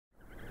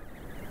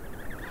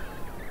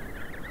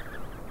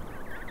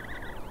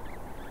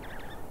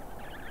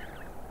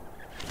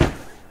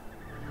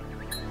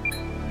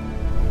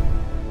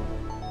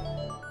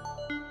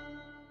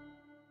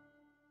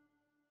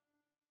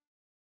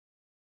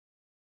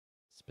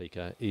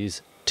speaker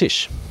is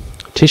Tish.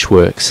 Tish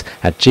works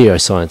at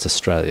Geoscience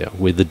Australia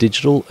with the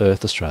Digital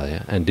Earth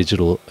Australia and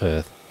Digital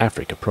Earth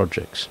Africa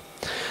projects.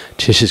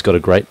 Tish has got a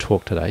great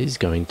talk today. He's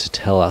going to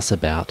tell us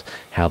about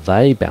how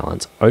they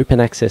balance open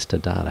access to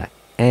data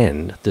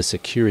and the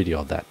security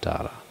of that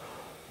data,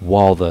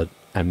 while the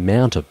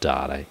amount of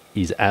data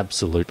is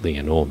absolutely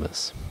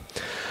enormous.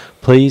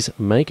 Please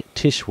make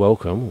Tish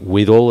welcome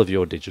with all of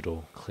your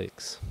digital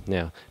clicks.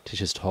 Now, Tish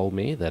has told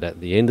me that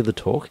at the end of the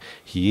talk,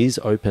 he is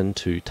open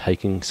to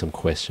taking some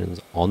questions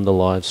on the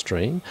live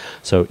stream.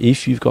 So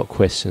if you've got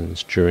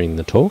questions during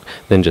the talk,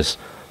 then just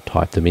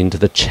type them into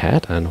the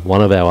chat and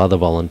one of our other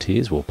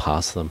volunteers will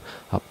pass them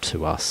up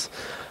to us.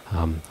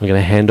 I'm going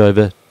to hand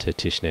over to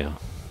Tish now.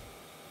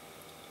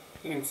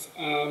 Thanks.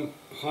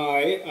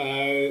 Hi,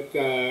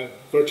 the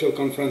virtual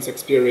conference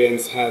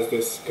experience has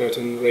this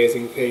curtain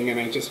raising thing and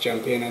I just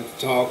jump in and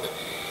talk.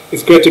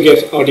 It's great to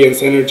get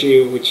audience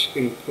energy, which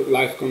in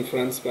live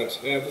conference, but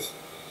this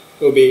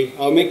will be,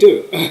 I'll make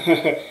do.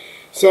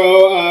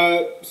 So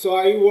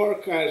I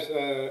work at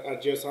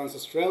Geoscience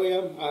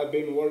Australia. I've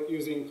been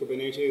using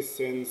Kubernetes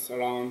since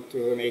around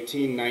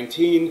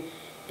 2018-19,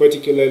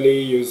 particularly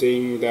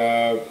using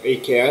the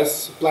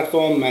AKS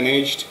platform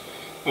managed.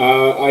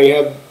 I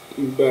have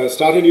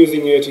started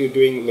using it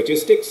doing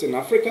logistics in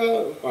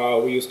Africa.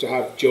 We used to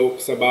have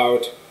jokes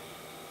about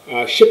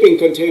shipping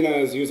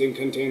containers, using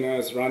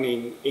containers,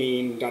 running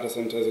in data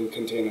centers in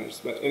containers.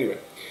 But anyway,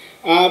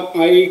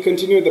 I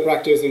continued the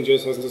practice in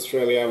Geoscience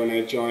Australia when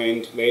I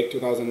joined late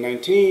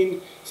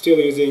 2019, still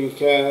using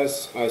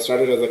AKS. I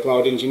started as a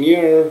cloud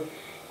engineer.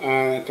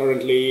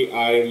 Currently,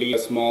 I lead a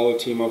small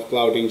team of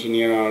cloud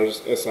engineers,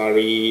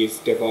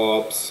 SREs,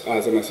 DevOps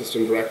as an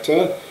assistant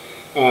director,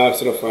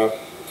 sort of a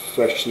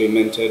freshly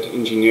minted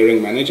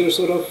engineering manager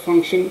sort of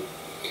function.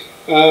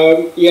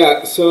 The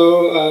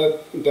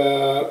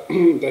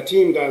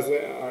team does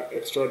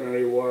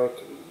extraordinary work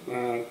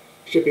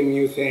shipping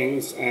new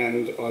things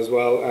and as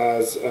well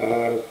as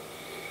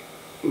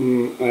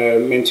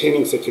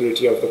maintaining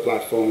security of the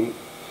platform.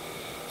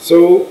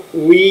 So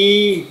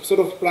we sort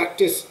of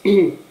practice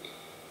the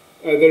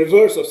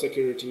reverse of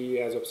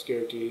security as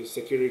obscurity,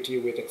 security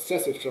with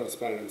excessive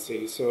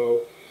transparency.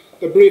 So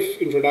a brief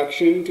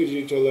introduction to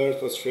Digital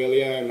Earth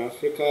Australia and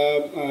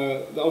Africa.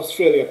 The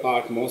Australia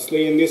part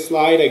mostly in this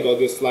slide. I got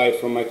this slide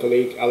from my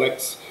colleague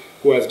Alex,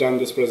 who has done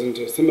this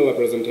similar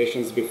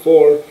presentations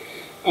before.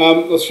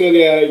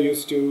 Australia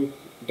used to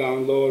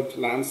download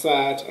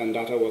Landsat and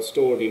data was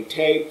stored in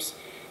tapes.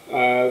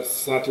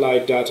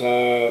 Satellite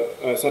data,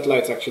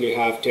 satellites actually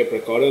have tape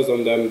recorders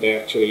on them. They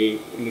actually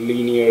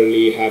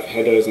linearly have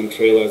headers and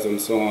trailers and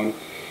so on.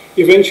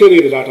 Eventually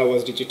the data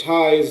was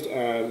digitized,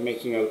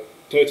 making a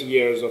 30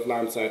 years of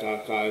Landsat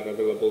archive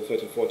available,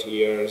 30-40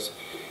 years.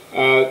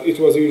 It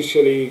was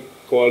initially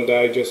called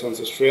the Geoscience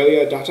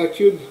Australia Data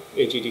Cube,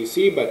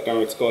 AGDC, but now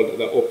it's called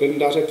the Open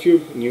Data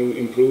Cube, new,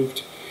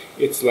 improved.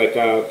 It's like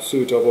a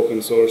suite of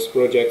open source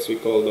projects we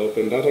call the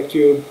Open Data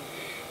Cube.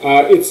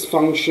 Its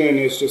function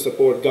is to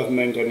support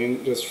government and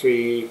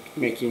industry,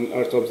 making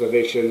Earth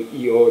observation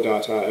EO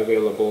data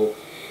available,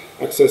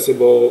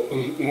 accessible,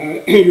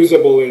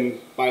 usable in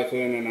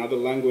Python and other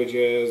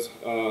languages,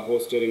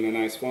 hosted in a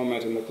nice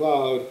format in the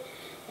cloud.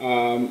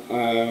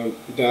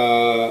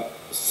 The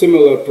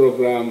similar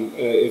program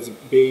is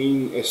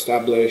being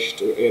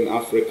established in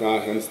Africa,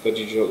 hence the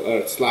Digital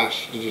Earth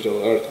 /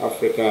 Digital Earth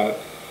Africa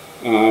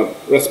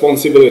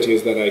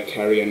responsibilities that I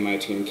carry and my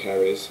team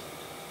carries.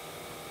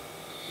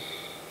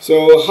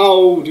 So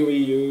how do we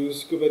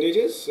use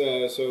Kubernetes?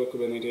 So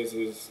Kubernetes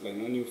is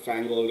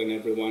newfangled and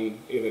everyone,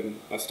 even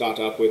a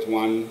startup with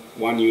one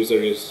user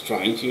is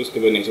trying to use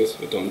Kubernetes,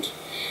 we don't.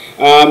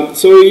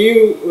 So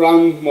you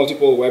run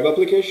multiple web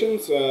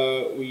applications.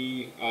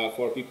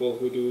 For people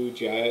who do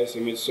GIS,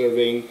 image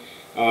serving,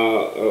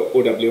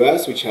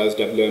 OWS, which has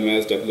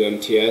WMS,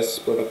 WMTS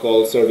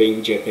protocol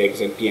serving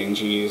JPEGs and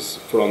PNGs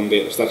from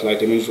the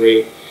satellite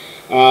imagery.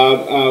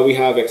 We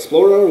have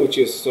Explorer, which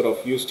is sort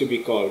of used to be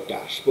called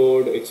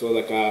Dashboard. It's sort of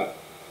like a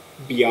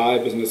BI,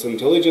 business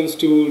intelligence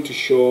tool to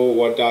show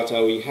what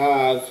data we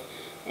have,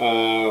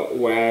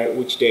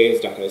 which days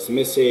data is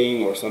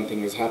missing or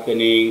something is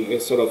happening.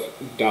 It sort of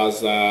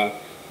does a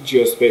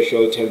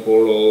geospatial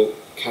temporal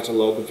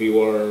catalog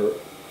viewer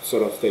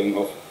sort of thing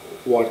of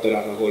what the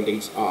data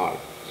holdings are.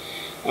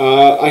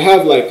 I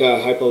have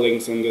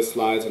hyperlinks in these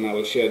slides, and I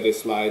will share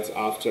these slides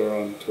after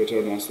on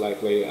Twitter most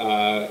likely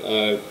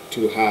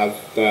to have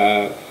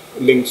the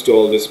links to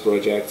all these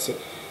projects.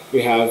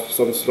 We have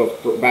some sort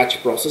of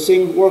batch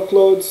processing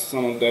workloads.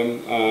 Some of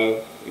them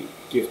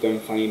give them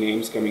funny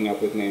names. Coming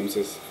up with names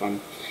is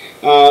fun.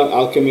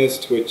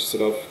 Alchemist, which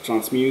sort of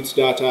transmutes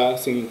data,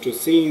 scene to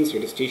scene.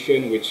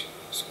 Statistician, which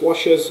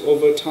squashes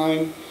over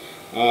time.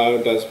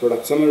 Does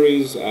product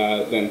summaries,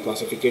 then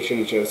classification,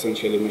 which are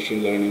essentially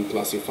machine learning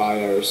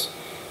classifiers,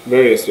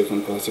 various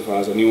different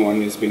classifiers. A new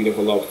one is being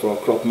developed for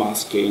crop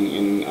masking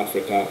in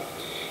Africa.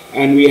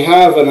 And we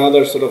have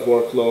another sort of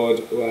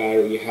workload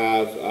where we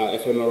have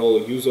ephemeral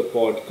user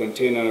pod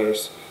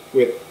containers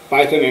with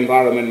Python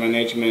environment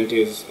management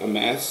is a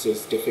mess,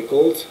 it's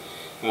difficult.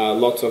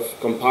 Lots of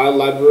compile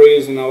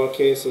libraries in our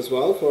case as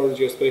well for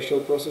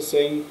geospatial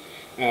processing,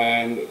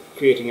 and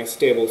creating a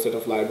stable set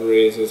of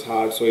libraries is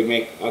hard, so we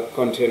make a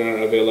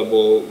container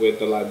available with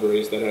the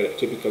libraries that are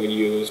typically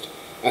used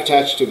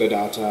attached to the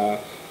data,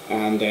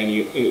 and then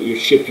you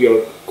ship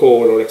your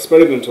code or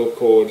experimental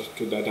code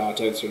to the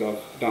data instead of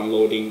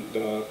downloading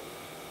the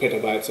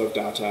petabytes of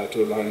data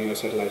to run your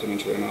satellite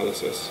imagery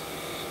analysis.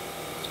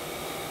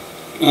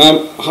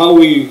 How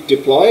we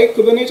deploy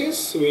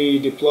Kubernetes? We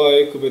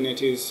deploy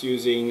Kubernetes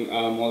using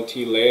a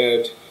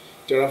multi-layered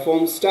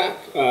Terraform stack.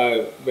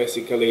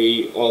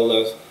 Basically, all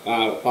the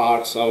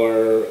parts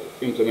our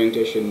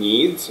implementation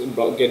needs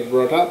get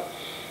brought up.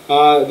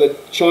 The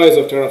choice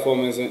of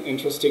Terraform is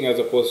interesting as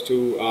opposed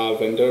to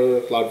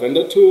a cloud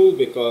vendor tool,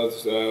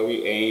 because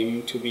we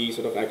aim to be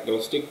sort of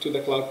agnostic to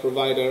the cloud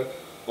provider.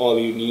 All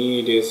you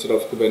need is sort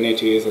of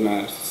Kubernetes and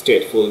a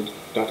stateful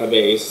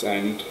database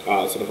and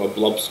sort of a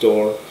blob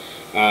store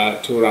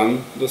to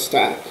run the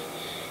stack.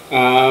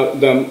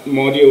 The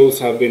modules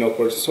have been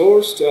open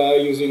sourced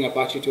using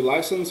Apache 2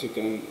 license. You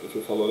can, if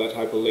you follow that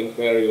hyperlink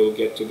there, you'll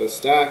get to the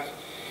stack.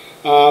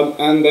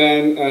 And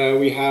then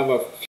we have a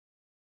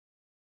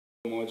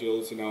few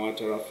modules in our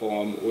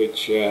Terraform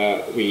which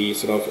we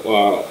sort of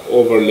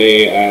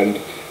overlay and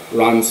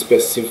run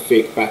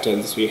specific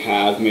patterns we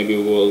have. Maybe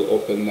we'll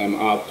open them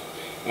up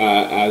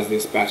as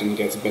this pattern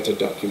gets better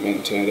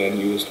documented and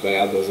used by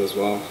others as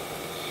well.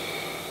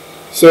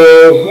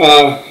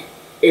 So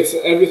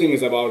everything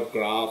is about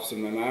graphs,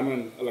 and I'm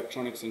an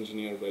electronics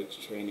engineer by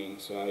training,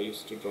 so I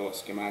used to draw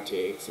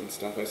schematics and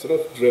stuff. I sort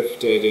of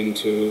drifted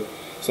into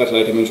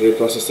satellite imagery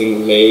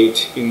processing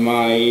late in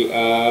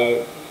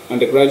my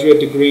undergraduate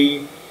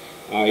degree.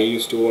 I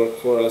used to work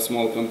for a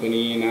small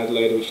company in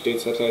Adelaide which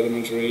did satellite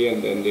imagery,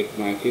 and then did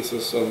my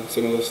thesis on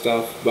similar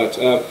stuff. But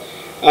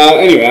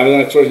anyway, I'm an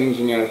electronics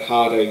engineer at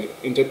heart. I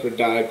interpret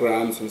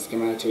diagrams and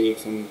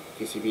schematics and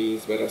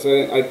PCBs better. So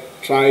I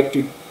tried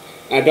to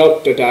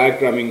adopt a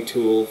diagramming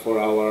tool for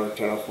our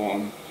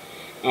Terraform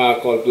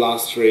called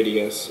Blast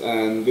Radius,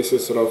 and this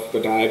is sort of the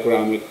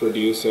diagram it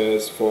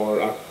produces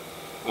for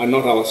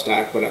not our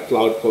stack, but a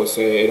Cloud Pose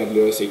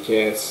AWS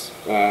EKS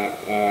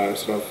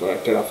sort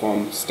of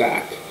Terraform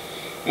stack.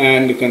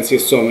 And you can see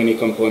so many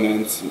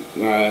components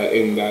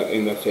in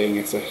the thing.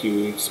 It's a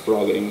huge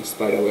sprawling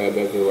spider web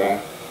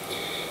everywhere.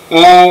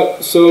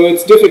 So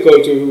it's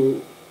difficult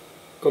to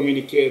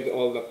communicate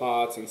all the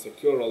parts and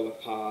secure all the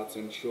parts,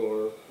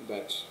 ensure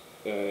that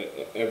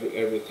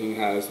everything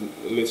has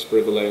least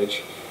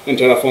privilege, and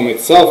Terraform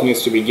itself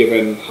needs to be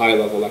given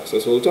high-level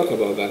access. We'll talk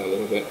about that a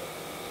little bit.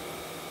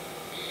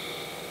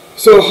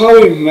 So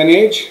how we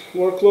manage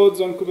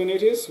workloads on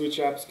Kubernetes, which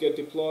apps get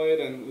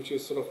deployed, and which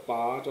is sort of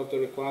part of the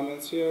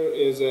requirements here,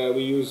 is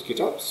we use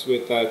GitOps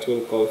with a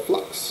tool called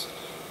Flux,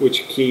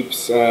 which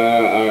keeps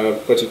a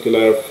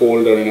particular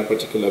folder in a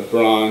particular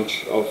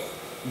branch of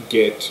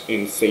Git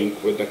in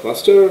sync with the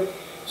cluster.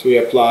 So we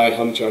apply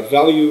Helm chart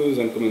values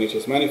and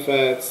Kubernetes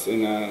manifests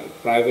in a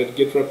private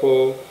Git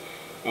repo.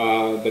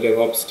 The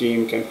DevOps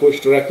team can push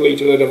directly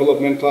to the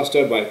development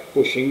cluster by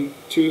pushing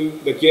to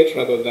the Git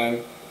rather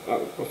than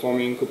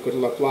performing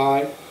kubectl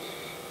apply.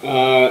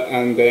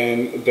 And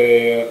then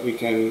we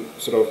can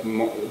sort of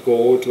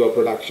go to a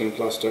production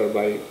cluster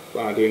by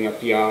doing a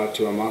PR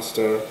to a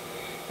master.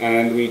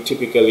 And we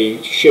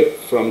typically ship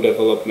from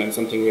development,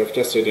 something we have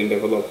tested in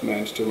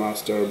development, to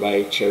master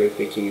by cherry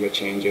picking the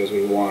changes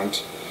we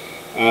want.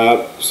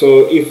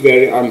 So if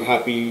I'm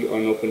happy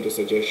and open to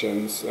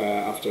suggestions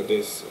after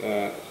this.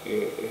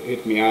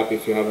 Hit me up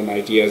if you have any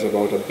ideas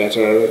about a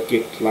better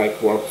Git-like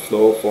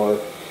workflow for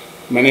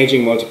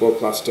managing multiple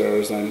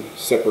clusters and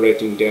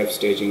separating dev,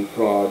 staging,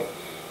 prod.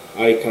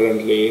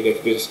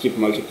 They just keep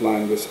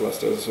multiplying these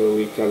clusters, so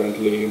we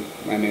currently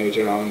manage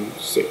around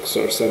 6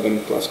 or 7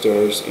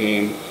 clusters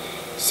in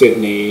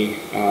Sydney,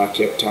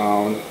 Cape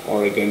Town,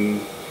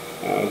 Oregon,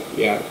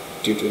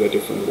 due to the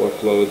different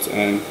workloads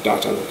and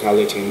data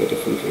locality in the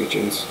different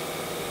regions.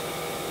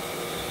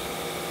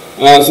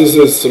 So this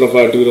is sort of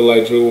a doodle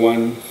I drew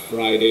one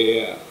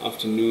Friday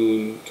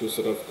afternoon to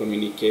sort of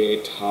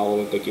communicate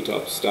how the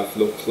GitOps stuff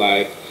looks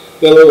like.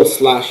 The little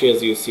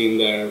slashes you've seen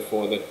there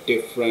for the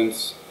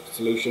different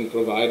solution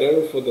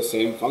provider for the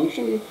same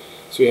function.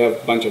 So we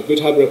have a bunch of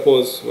GitHub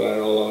repos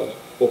where all our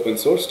open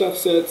source stuff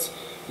sits.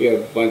 We have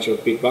a bunch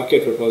of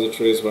Bitbucket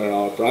repositories where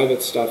our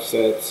private stuff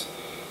sits.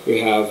 We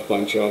have a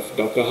bunch of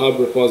Docker Hub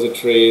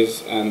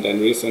repositories, and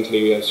then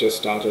recently we have just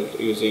started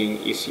using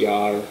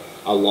ECR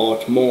a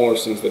lot more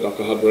since the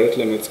Docker Hub rate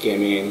limits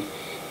came in,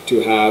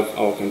 to have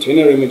our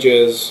container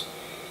images,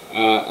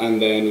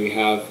 and then we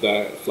have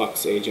the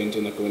Flux agent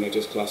in the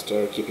Kubernetes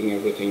cluster keeping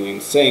everything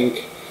in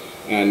sync,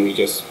 and we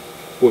just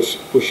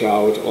push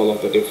out all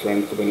of the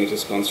different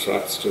Kubernetes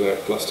constructs to the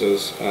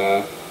clusters,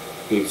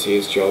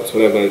 PVCs, jobs,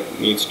 whatever it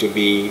needs to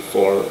be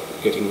for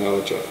getting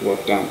our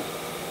work done.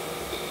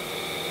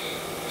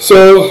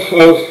 So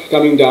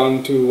coming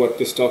down to what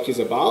this talk is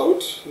about,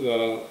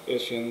 the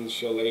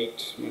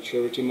Essential-8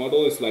 maturity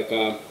model is like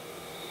a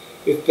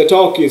The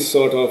talk is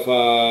sort of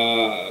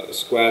a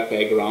square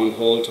peg round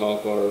hole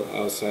talk, or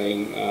I was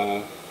saying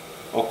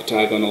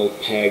octagonal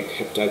peg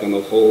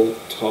heptagonal hole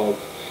talk,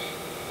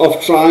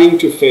 of trying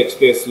to fit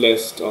this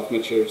list of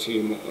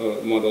maturity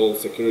model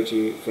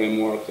security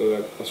framework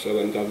that the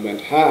Australian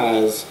government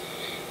has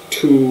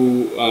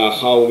to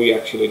how we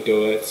actually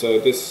do it. So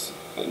this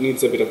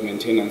needs a bit of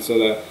maintenance.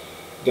 So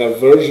the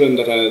version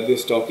that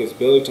this talk is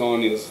built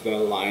on is the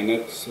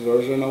Linux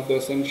version of the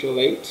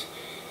Essential-8.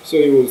 So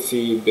you will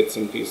see bits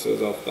and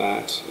pieces of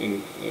that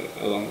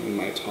along in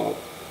my talk.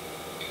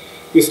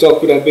 This talk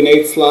could have been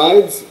 8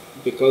 slides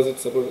because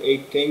it's about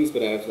 8 things,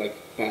 but I've like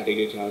padded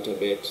it out a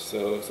bit,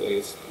 so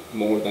it's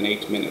more than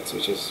 8 minutes,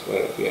 which is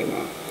where we are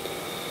now.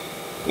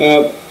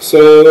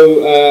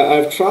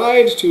 I've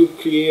tried to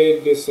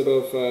create this sort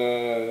of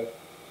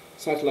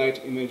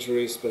satellite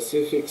imagery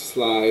specific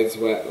slides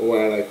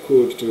where I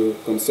could to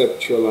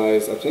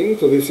conceptualize a thing.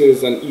 So this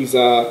is an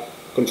ESA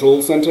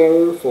control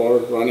center for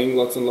running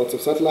lots and lots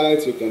of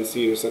satellites. You can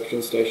see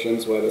reception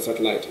stations where the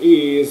satellite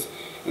is,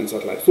 and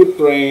satellite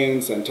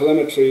footprints, and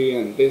telemetry,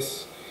 and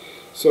this.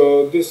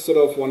 So this sort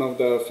of one of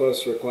the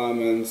first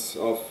requirements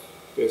of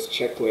this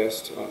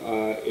checklist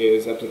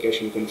is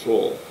application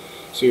control.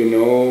 So you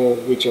know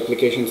which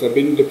applications have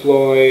been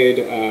deployed,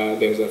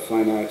 there's a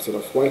finite sort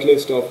of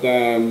whitelist of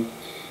them,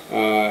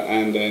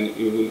 and then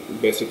you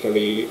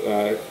basically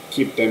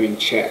keep them in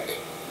check.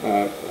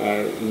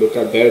 Look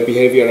at their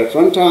behavior at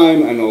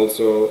runtime and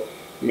also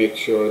make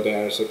sure they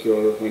are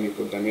secure when you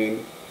put them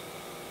in.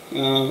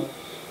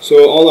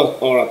 So all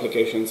of our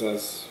applications,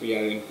 as we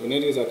are in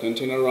Kubernetes, are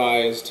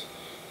containerized.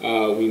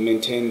 We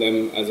maintain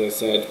them, as I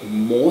said,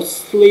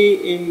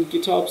 mostly in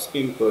GitOps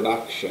in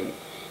production.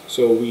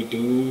 So we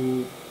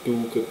do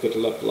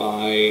kubectl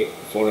apply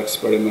for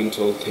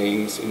experimental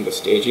things in the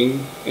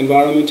staging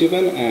environment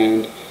even,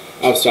 and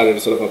I've started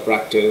sort of a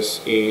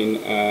practice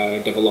in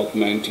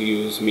development to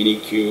use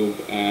Minikube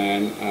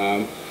and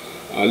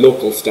a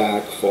local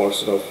stack for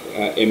sort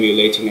of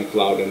emulating a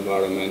cloud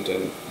environment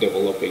and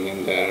developing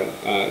in there.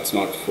 It's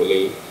not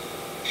fully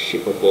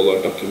shippable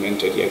or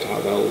documented yet how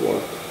that'll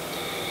work.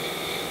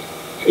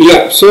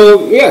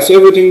 So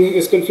everything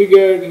is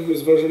configured,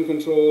 is version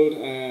controlled,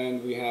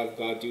 and we have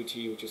guard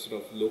duty, which is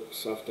sort of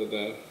looks after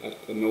the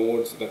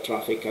nodes, the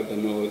traffic at the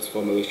nodes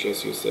for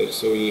malicious usage.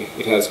 So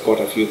it has quite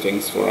a few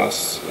things for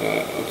us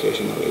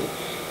occasionally,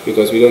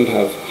 because we don't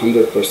have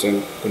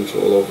 100%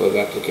 control over the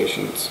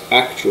application's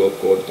actual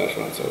code that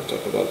runs. I'll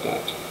talk about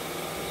that.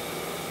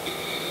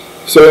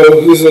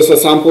 So this is a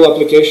sample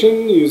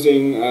application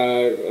using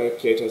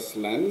Katus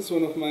Lens.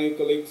 One of my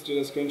colleagues did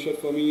a screenshot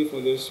for me for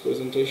this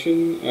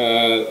presentation.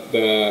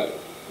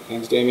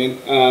 Thanks, Damien.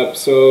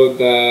 So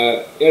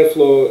the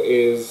Airflow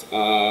is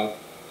a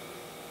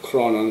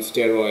cron on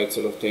steroids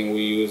sort of thing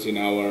we use in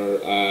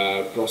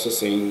our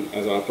processing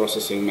as our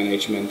processing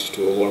management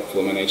tool,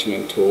 workflow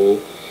management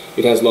tool.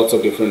 It has lots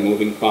of different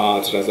moving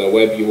parts. It has a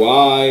web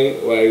UI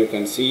where you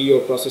can see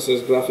your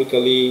processes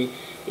graphically.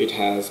 It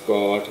has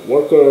got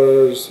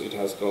workers, it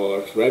has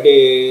got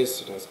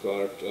Redis, it has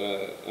got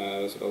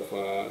sort of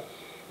a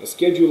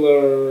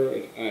scheduler,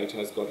 it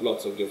has got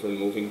lots of different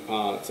moving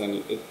parts,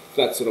 and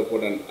that's sort of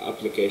what an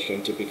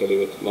application typically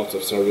with lots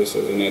of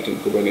services in it in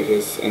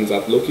Kubernetes ends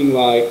up looking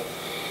like.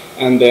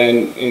 And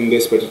then in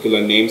this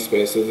particular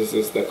namespace, so this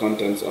is the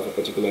contents of a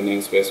particular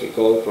namespace we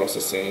call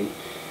processing.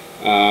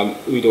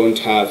 We don't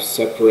have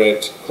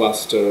separate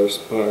clusters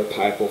per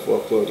type of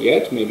workload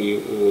yet. Maybe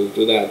we will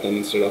do that. Then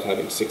instead of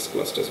having 6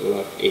 clusters, we'll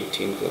have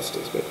 18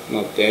 clusters, but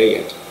not there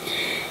yet.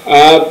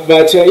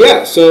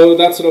 So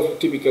that's sort of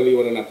typically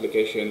what an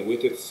application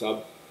with its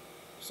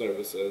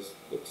sub-services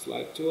looks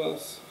like to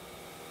us.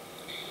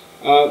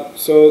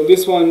 So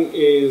this one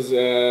is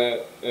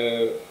a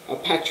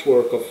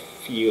patchwork of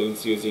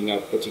fields using a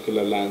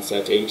particular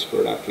Landsat 8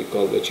 product we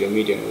call the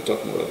geomedian. We'll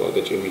talk more about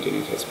the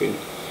geomedian. It has been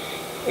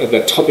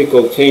the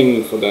topical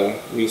thing for the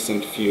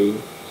recent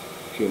few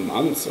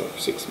months or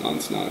 6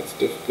 months now. It's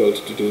difficult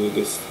to do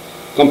this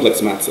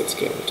complex maths at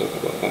scale. We'll talk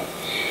about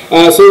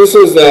that. So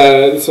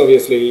this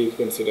obviously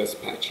considers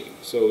patching.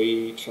 So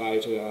we try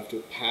to have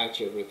to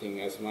patch everything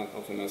as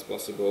often as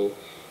possible.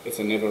 It's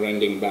a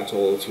never-ending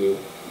battle to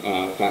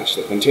patch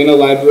the container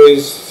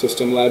libraries,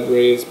 system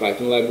libraries,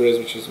 Python libraries,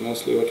 which is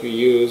mostly what we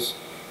use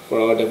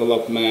for our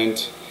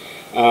development.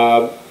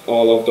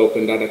 All of the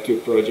Open Data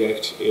Cube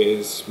project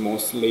is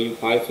mostly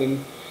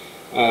Python,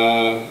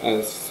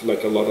 as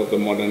like a lot of the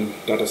modern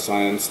data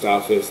science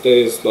stuff is. There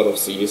is a lot of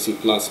C, C++,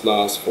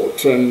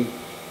 Fortran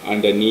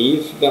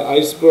underneath the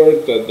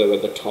iceberg.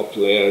 The top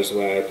layers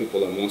where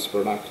people are most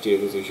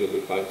productive is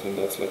usually Python.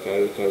 That's like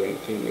a recurring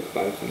theme with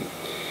Python.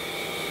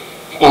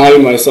 I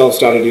myself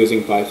started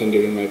using Python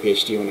during my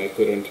PhD when I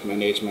couldn't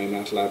manage my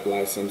MATLAB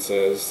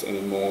licenses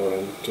anymore,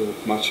 and to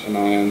much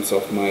annoyance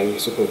of my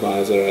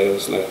supervisor, I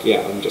was like,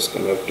 yeah, I'm just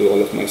going to do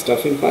all of my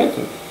stuff in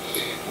Python.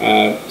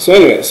 So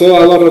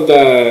a lot of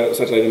the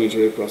satellite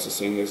imagery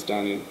processing is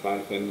done in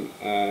Python,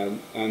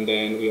 and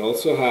then we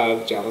also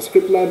have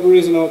JavaScript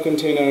libraries in our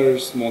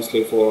containers,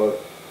 mostly for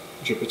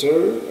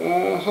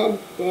Jupyter Hub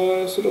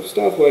sort of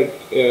stuff, where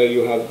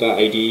you have the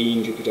IDE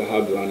in Jupyter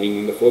Hub running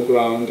in the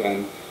foreground,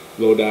 and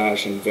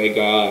Lodash and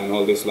Vega and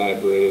all these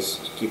libraries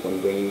keep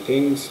on bringing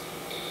things.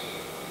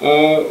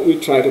 We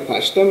try to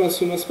patch them as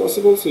soon as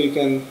possible, so you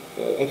can,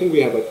 I think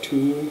we have a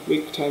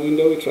 2-week time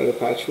window we try to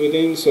patch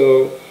within.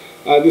 So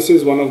this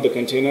is one of the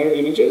container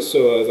images.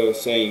 So as I was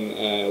saying,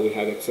 we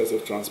have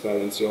excessive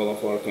transparency. All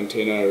of our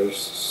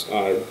containers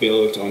are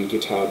built on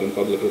GitHub in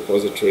public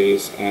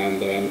repositories,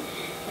 and then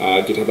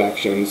GitHub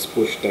Actions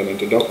push them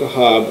into Docker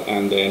Hub,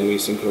 and then we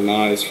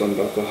synchronize from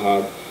Docker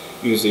Hub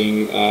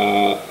using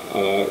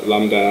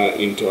Lambda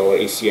into our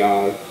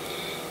ECR.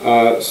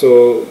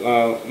 So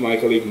my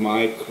colleague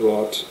Mike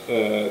wrote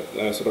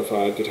sort of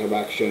a GitHub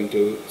action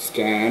to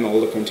scan all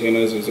the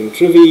containers using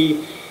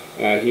Trivy.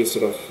 He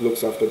sort of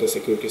looks after the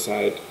security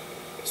side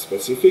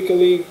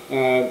specifically,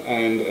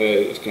 and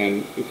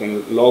you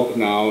can log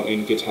now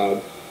in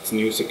GitHub. It's a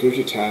new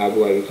security tab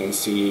where you can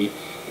see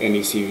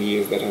any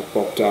CVEs that have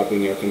popped up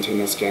in your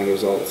container scan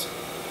results.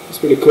 It's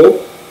pretty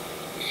cool.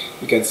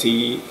 You can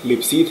see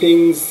libc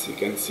things, you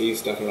can see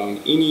stuff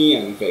around ini,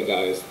 and Vega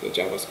is the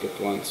JavaScript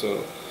one,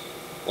 so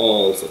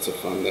all sorts of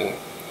fun there.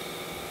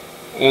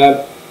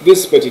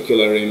 This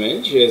particular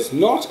image is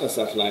not a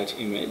satellite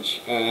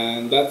image,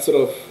 and that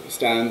sort of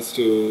stands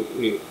to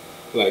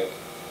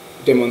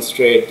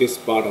demonstrate this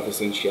part of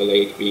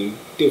Essential-8 being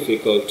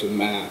difficult to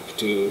map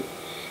to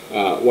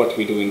what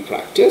we do in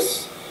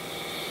practice.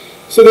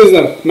 So this is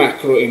a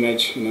macro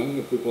image.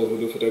 People who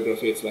do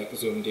photography, it's like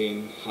zoomed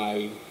in,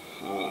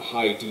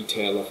 high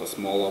detail of a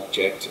small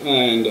object,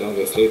 and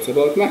obviously it's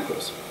about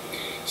macros.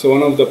 So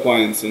one of the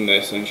points in the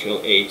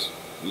Essential-8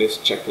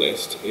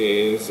 checklist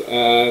is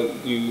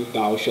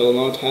thou shall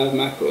not have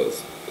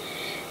macros.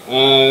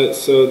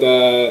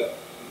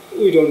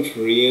 We don't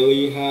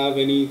really have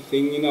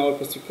anything in our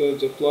particular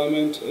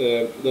deployment.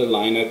 The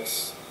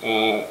Linux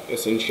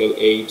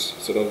Essential-8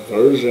 sort of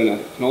version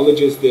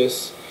acknowledges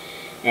this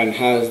and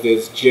has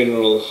this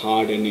general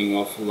hardening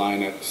of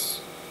Linux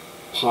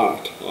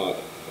part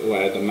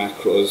where the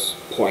macros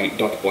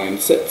dot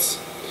point sits.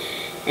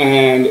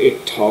 And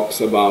it talks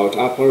about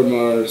upper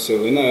merge, so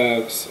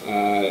Linux,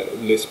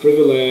 list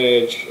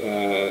privilege,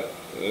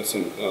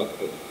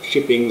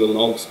 shipping the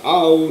logs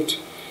out.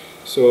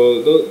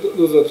 So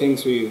those are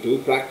things we do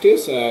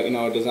practice in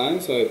our design.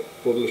 So I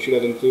probably should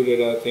have included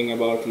a thing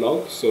about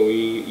logs. So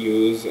we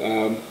use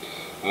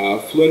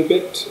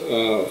FluentBit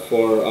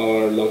for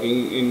our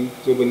logging in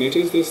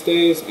Kubernetes these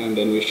days, and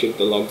then we ship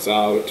the logs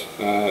out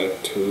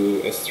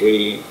to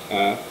S3.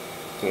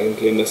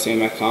 Currently in the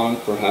same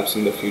account, perhaps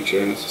in the future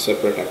in a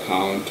separate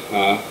account.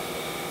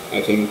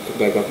 I think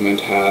the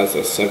government has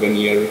a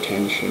 7-year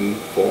retention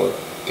for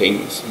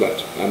things,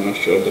 but I'm not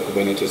sure the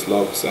Kubernetes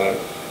logs are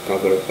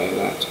covered by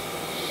that.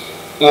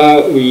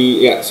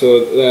 So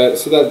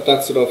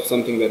that's sort of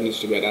something that needs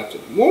to be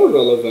adapted. More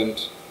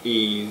relevant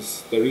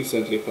is the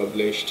recently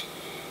published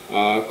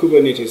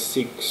Kubernetes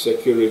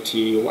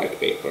security white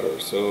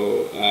paper.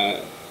 So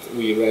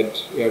we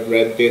have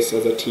read this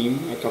as a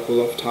team a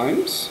couple of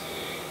times.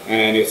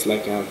 And it's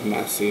like a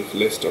massive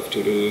list of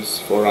to-dos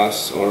for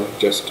us, or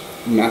just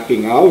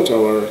mapping out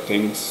our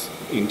things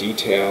in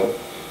detail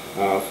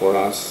for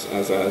us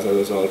as a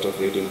result of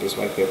reading this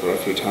white paper a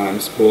few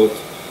times, both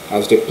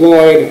as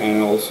deployed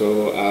and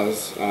also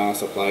as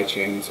supply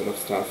chain sort of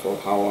stuff for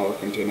how our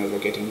containers are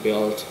getting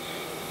built,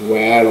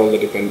 where all the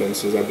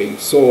dependencies are being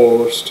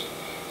sourced,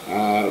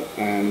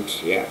 and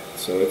yeah,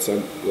 so it's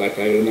like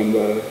I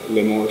remember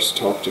Lemore's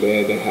talk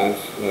today. They have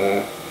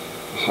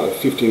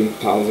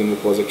 15,000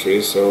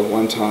 repositories. So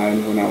one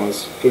time when I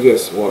was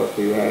previous work,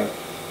 we were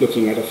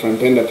looking at a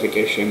front-end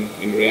application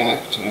in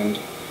React, and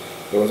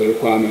there was a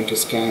requirement to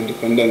scan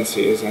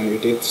dependencies, and we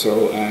did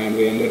so, and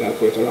we ended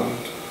up with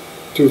around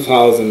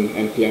 2,000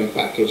 npm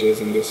packages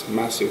in this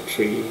massive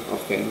tree of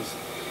things.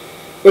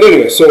 But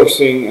anyway,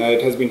 sourcing,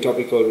 it has been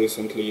topical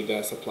recently,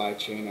 the supply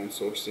chain and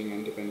sourcing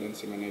and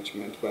dependency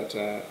management, but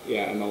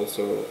yeah, and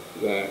also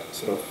the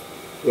sort of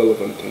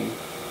relevant thing.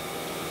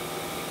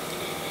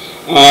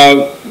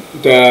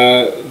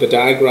 The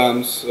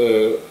diagrams,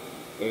 sorry,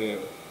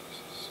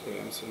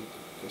 I'm seeing a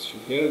question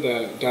here.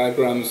 The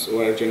diagrams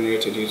were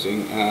generated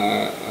using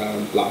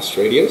blast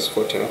radius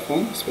for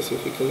Terraform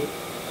specifically.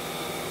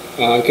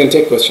 I can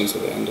take questions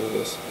at the end of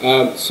this.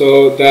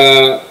 So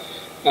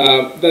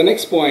the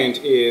next point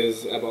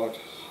is about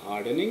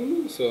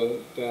hardening. So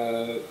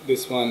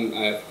this one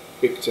I've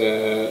picked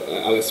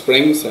Alice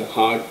Springs, a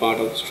hard part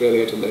of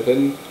Australia to live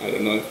in. I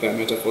don't know if that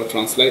metaphor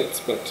translates,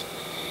 but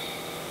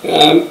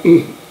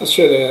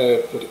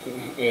Australia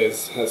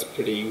has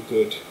pretty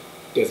good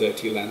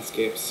deserty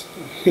landscapes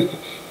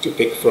to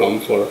pick from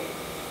for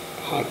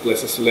hard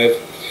places to live.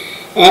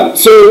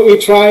 So we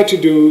try to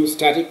do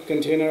static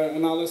container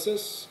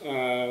analysis.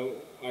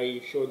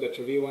 I showed the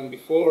Trivy one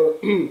before.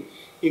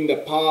 In the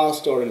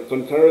past or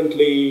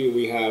concurrently,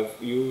 we have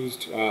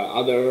used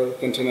other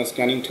container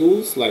scanning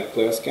tools like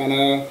Player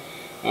Scanner.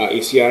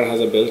 ECR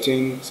has a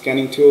built-in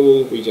scanning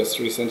tool. We just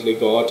recently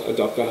got a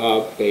Docker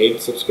Hub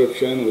paid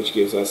subscription, which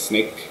gives us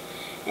SNCC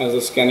as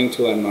a scanning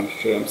tool. I'm not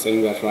sure I'm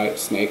saying that right.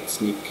 Sneak.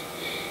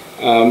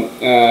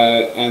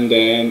 And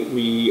then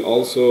we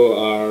also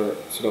are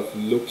sort of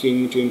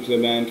looking to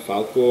implement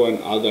Falco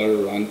and other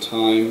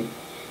runtime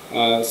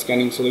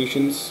scanning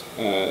solutions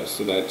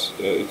so that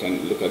you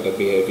can look at the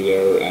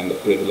behavior and the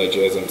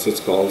privileges and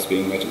syscalls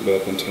being met by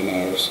the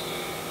containers.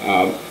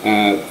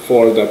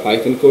 For the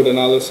Python code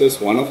analysis,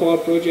 one of our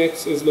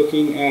projects is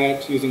looking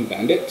at using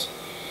Bandit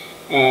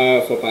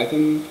for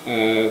Python.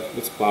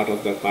 It's part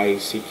of the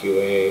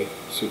PyCQA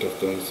suite of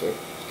things. So it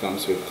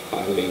comes with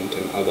PyLint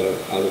and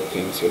other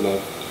things you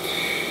love.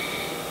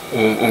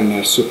 And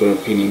are super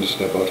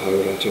opinionated about how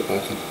you write your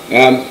Python.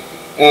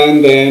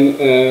 And then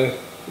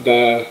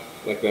the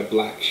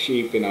black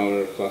sheep in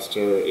our cluster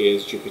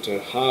is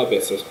Jupyter Hub.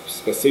 It's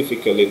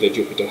specifically the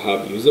Jupyter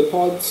Hub user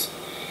pods.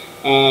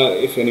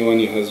 If anyone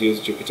has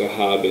used Jupyter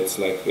Hub, it's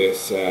like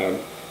this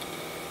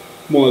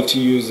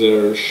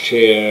multi-user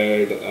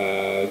shared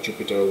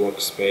Jupyter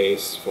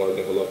workspace for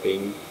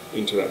developing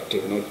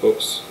interactive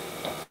notebooks.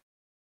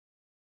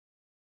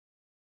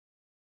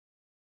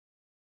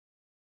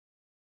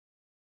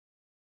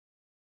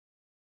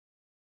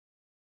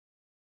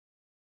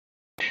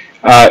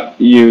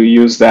 You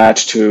use that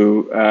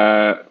to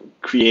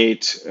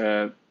create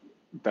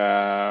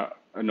the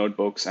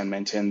notebooks and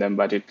maintain them,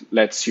 but it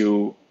lets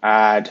you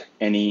add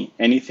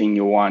anything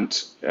you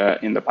want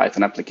in the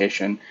Python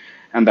application,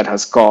 and that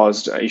has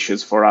caused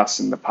issues for us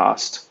in the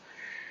past.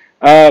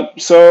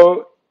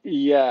 So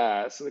we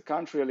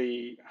can't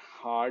really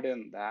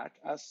harden that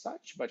as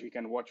such, but we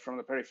can watch from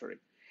the periphery.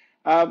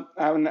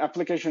 An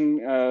application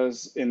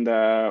is in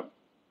the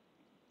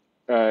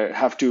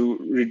have to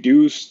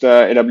reduce the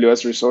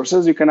AWS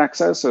resources you can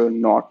access, so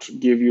not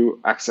give you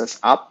access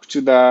up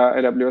to the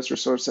AWS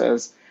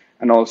resources,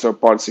 and also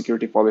pod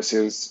security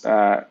policies,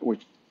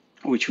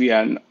 which we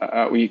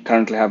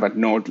currently have at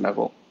node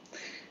level.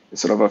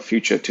 It's sort of a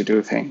future to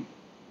do thing.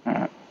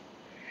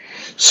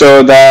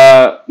 So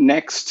the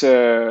next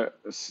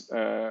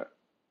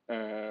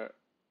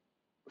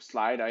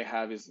slide I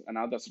have is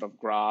another sort of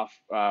graph.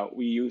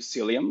 We use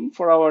Cilium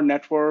for our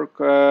network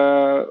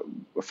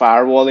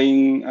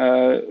firewalling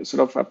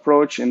sort of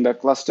approach in the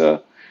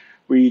cluster.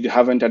 We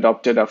haven't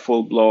adopted a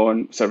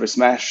full-blown service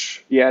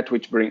mesh yet,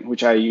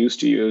 which I used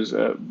to use,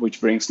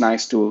 which brings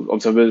nice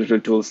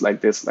observability tools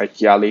like this, like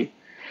Yali.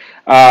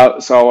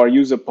 So our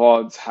user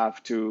pods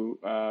have to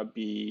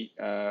be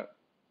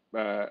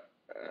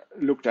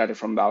looked at it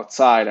from the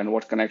outside and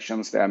what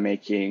connections they are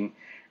making.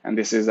 And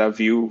this is a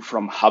view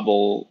from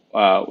Hubble,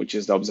 which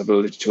is the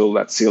observability tool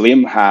that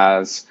Cilium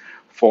has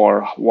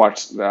for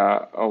what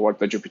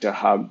the Jupyter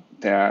Hub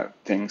their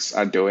things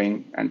are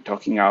doing and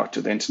talking out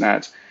to the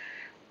internet.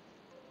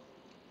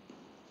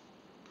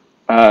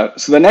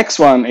 So the next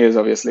one is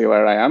obviously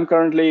where I am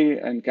currently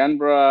in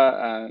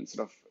Canberra, and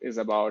sort of is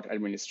about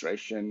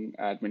administration,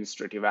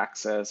 administrative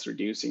access,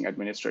 reducing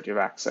administrative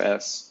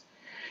access.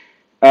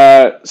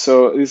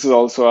 So this is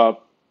also a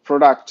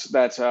product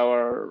that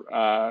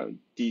our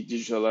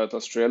Digital Earth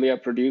Australia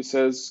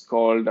produces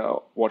called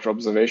Water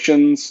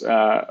Observations.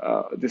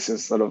 This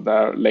is sort of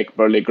the Lake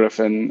Burley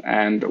Griffin,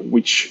 and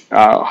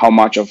how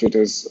much of it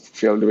is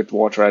filled with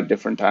water at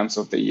different times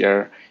of the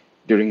year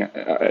during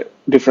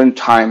different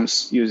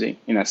times using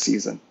in a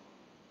season.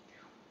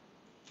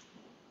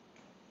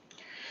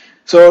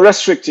 So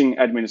restricting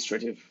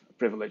administrative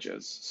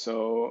privileges.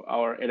 So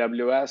our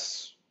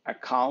AWS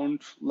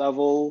account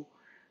level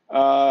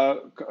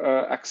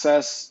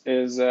access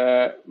is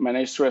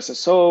managed through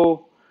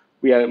SSO.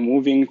 We are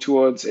moving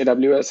towards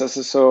AWS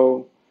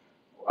SSO.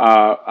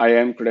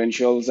 IAM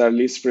credentials are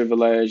least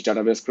privileged.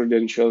 Database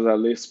credentials are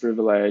least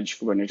privileged.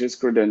 Kubernetes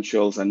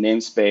credentials are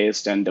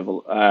namespaced, and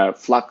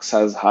Flux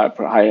has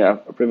higher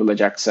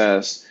privilege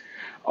access,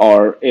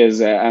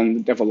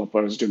 and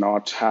developers do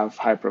not have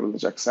high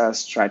privilege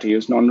access. Try to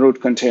use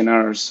non-root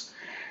containers,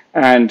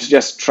 and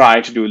just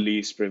try to do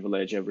least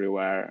privilege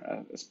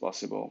everywhere as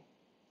possible.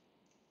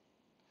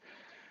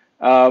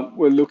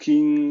 We're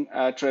looking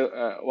at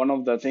one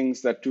of the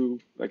things that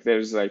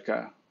there's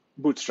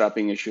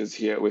bootstrapping issues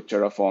here with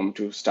Terraform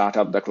to start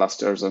up the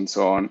clusters and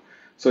so on.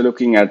 So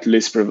looking at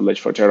least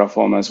privilege for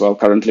Terraform as well.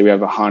 Currently, we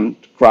have a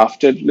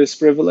handcrafted least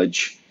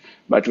privilege,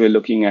 but we're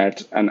looking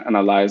at and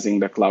analyzing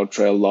the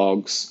CloudTrail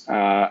logs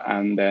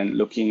and then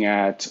looking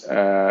at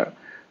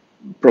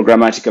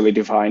programmatically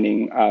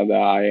defining the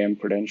IAM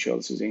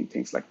credentials using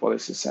things like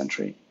Policy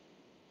Sentry.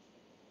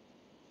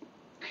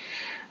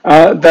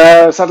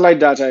 The satellite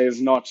data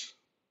is not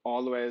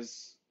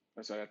always,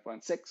 at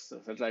point 6,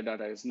 the satellite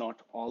data is not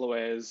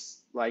always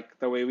like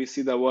the way we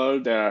see the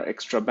world. There are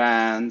extra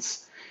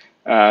bands.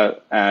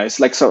 It's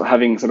like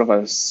having sort of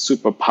a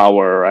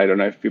superpower. I don't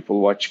know if people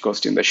watch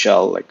Ghost in the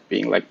Shell, like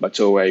being like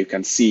Bateau, where you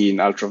can see in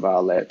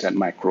ultraviolet and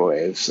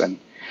microwaves and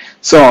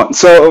so on.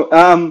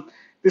 So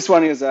this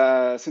one is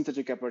a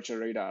synthetic aperture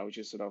radar, which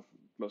is sort of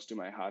close to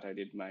my heart. I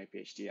did my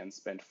PhD and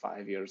spent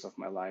 5 years of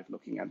my life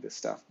looking at this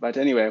stuff. But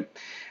anyway,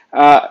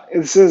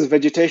 this is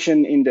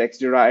vegetation index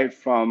derived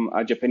from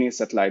a Japanese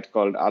satellite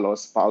called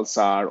ALOS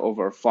Pulsar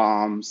over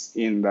farms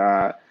in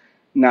the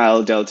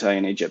Nile Delta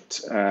in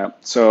Egypt.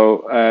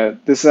 So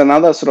this is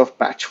another sort of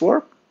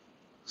patchwork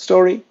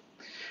story.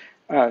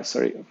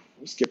 Sorry,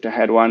 skipped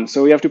ahead one.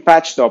 So we have to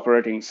patch the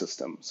operating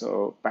system.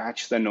 So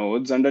patch the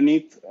nodes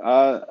underneath.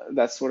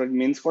 That's what it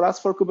means for us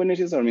for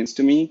Kubernetes, or means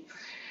to me.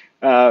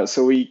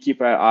 So we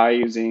keep an eye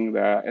using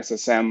the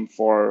SSM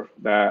for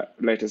the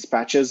latest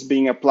patches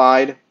being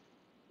applied,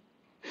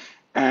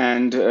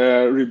 and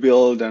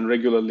rebuild and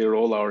regularly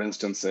roll our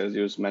instances.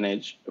 Use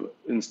manage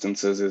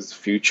instances is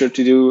future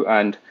to do,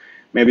 and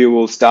maybe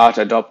we'll start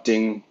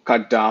adopting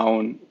cut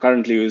down.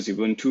 Currently use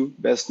Ubuntu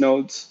based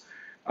nodes.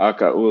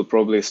 We'll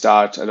probably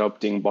start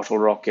adopting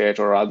BottleRocket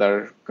or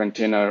other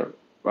container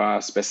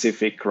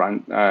specific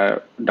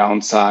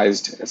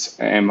downsized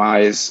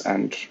MIs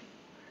and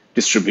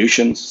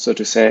distributions, so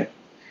to say.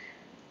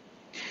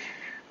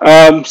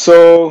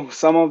 So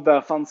some of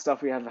the fun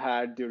stuff we have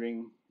had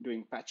during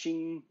doing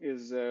patching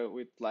is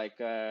with like,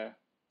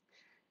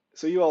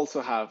 so you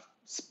also have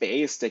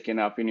space taken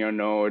up in your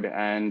node,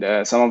 and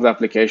some of the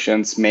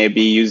applications may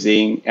be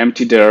using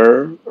empty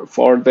dir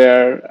for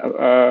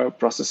their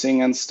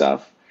processing and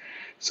stuff.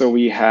 So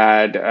we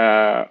had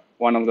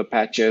one of the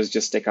patches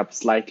just take up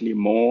slightly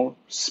more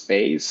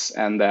space,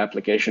 and the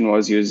application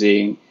was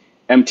using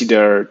empty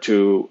dir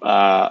to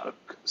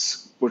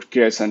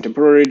create some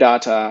temporary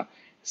data,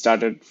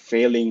 started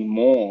failing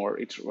more.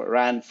 It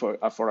ran for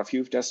a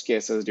few test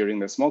cases during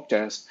the smoke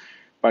test,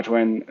 but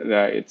when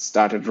it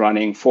started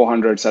running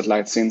 400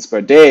 satellite scenes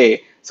per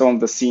day, some of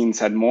the scenes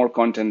had more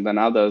content than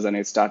others, and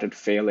it started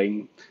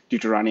failing due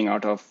to running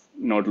out of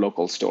node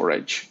local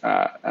storage.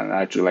 And I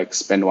had to like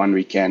spend one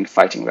weekend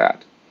fighting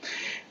that.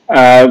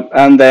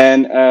 And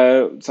then we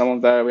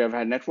have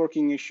had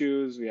networking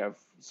issues. We have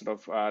sort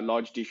of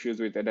lodged issues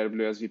with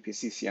AWS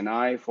VPC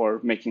CNI for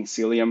making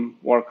Cilium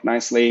work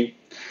nicely.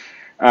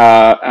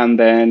 And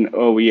then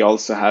we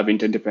also have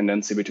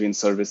interdependency between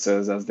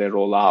services as they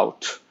roll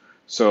out.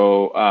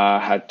 So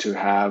had to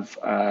have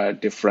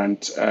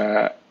different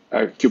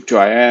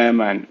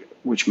kube2im, and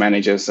which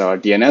manages our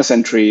DNS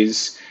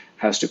entries,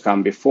 has to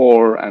come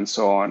before, and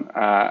so on.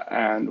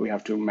 And we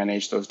have to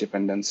manage those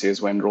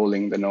dependencies when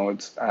rolling the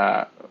nodes.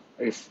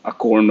 If a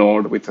core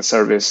node with a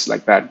service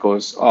like that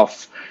goes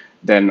off,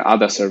 then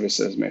other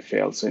services may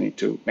fail. So we need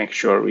to make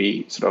sure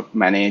we sort of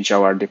manage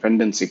our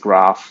dependency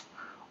graph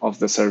of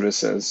the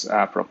services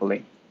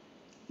properly.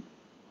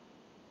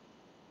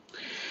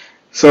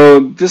 So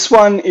this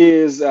one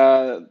is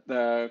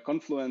the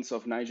confluence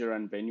of Niger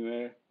and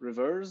Benue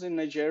rivers in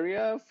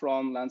Nigeria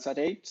from Landsat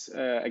 8.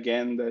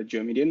 Again, the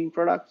Geomedian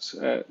product.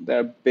 There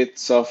are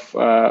bits of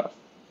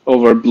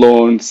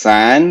overblown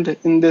sand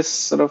in this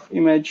sort of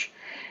image.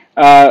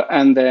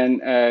 And then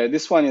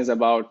this one is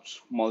about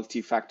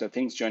multi-factor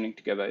things joining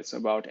together. It's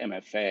about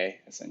MFA,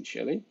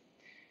 essentially.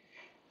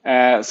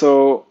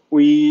 So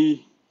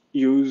we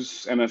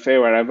use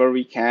MFA wherever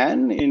we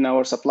can in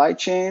our supply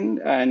chain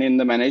and in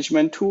the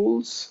management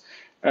tools,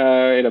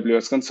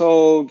 AWS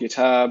Console,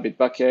 GitHub,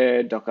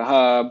 Bitbucket, Docker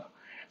Hub.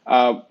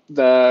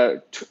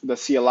 The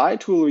CLI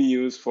tool we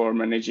use for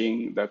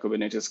managing the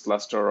Kubernetes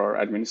cluster or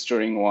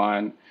administering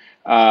one,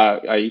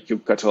 i.e.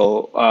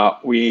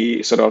 kubectl,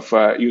 we sort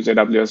of use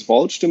AWS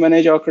Vault to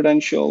manage our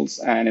credentials,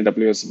 and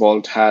AWS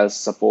Vault has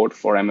support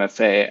for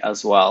MFA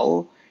as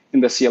well in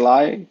the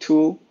CLI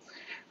tool.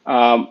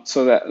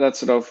 So that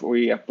sort of,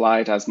 we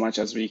apply it as much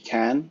as we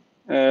can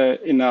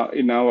in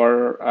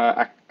our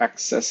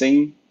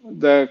accessing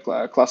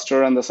the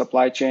cluster and the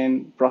supply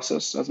chain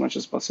process as much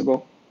as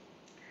possible.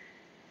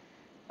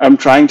 I'm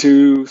trying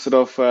to sort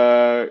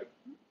of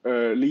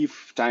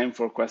leave time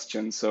for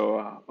questions,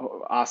 so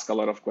ask a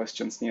lot of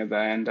questions near the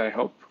end, I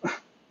hope.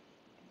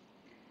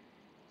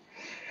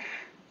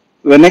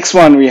 The next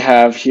one we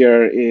have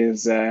here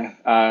is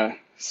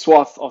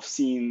swath of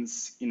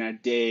scenes in a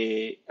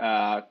day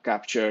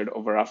captured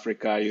over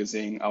Africa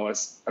using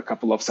a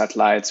couple of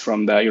satellites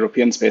from the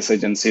European Space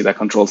Agency, the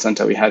control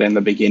center we had in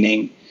the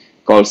beginning,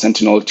 called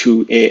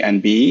Sentinel-2A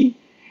and B.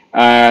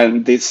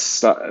 And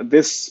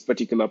this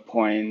particular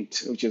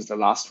point, which is the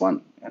last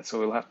one, and so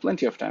we'll have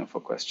plenty of time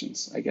for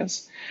questions, I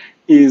guess,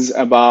 is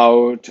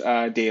about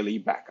daily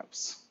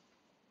backups.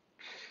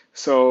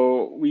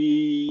 So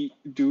we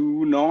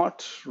do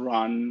not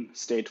run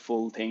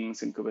stateful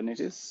things in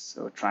Kubernetes,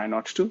 so try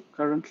not to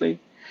currently.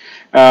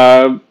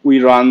 We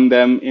run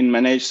them in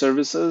managed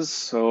services,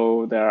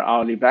 so there are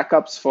hourly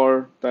backups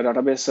for the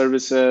database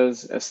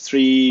services.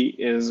 S3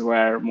 is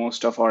where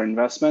most of our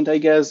investment, I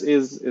guess,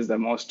 is the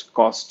most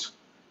cost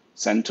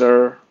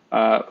center.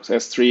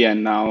 S3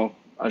 and now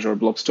Azure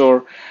Blob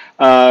Store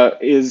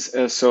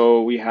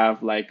so we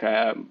have like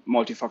a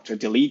multi-factor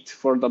delete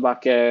for the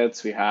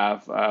buckets. We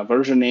have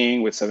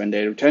versioning with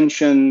 7-day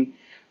retention.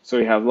 So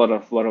we have a lot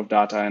of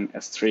data in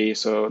S3.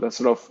 So that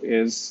sort of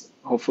is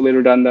hopefully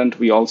redundant.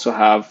 We also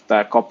have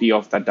the copy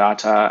of the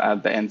data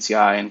at the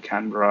NCI in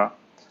Canberra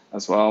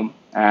as well,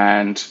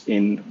 and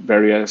in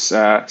various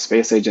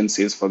space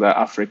agencies for the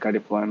Africa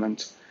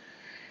deployment.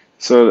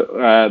 So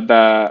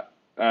the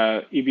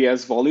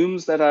EBS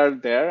volumes that are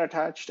there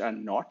attached are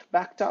not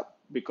backed up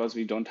because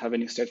we don't have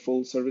any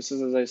stateful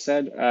services, as I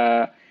said.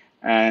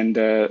 And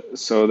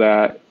so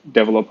the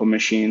developer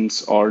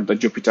machines or the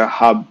Jupyter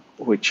Hub,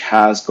 which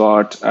has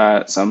got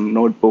some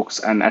notebooks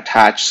and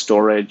attached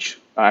storage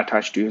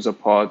attached to user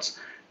pods,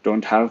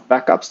 don't have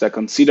backups. They're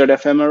considered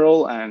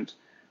ephemeral and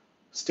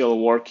still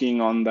working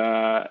on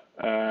the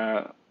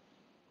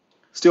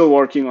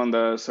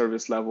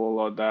service level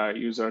or the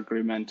user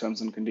agreement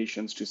terms and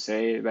conditions to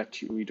say that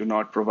we do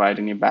not provide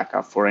any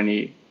backup for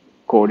any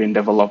code in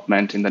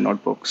development in the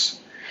notebooks.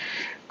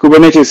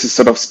 Kubernetes is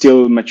sort of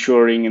still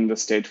maturing in the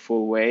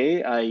stateful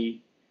way.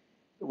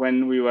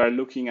 When we were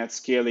looking at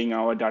scaling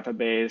our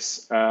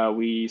database,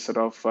 we sort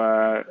of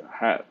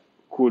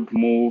could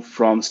move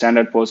from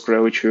standard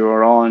Postgre, which we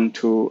were on,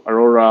 to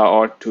Aurora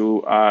or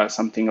to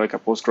something like a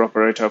Postgre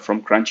operator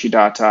from Crunchy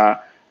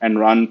Data and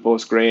run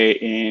Postgre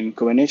in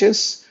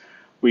Kubernetes.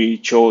 We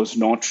chose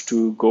not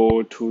to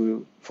go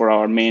for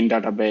our main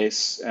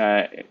database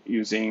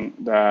using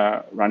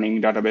the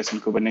running database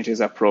in Kubernetes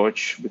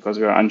approach because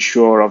we are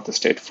unsure of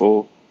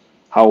the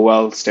how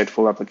well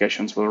stateful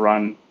applications will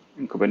run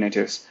in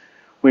Kubernetes.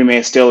 We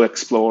may still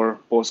explore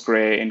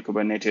Postgre in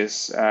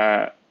Kubernetes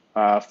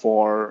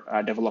for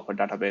a developer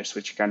database,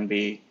 which can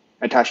be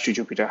attached to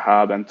Jupyter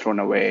Hub and thrown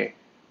away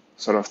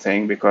sort of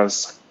thing,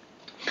 because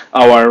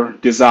our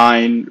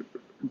design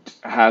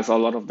has a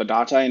lot of the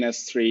data in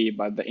S3,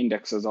 but the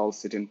indexes all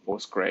sit in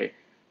Postgre.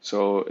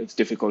 So it's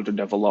difficult to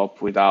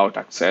develop without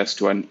access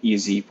to an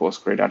easy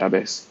Postgre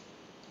database.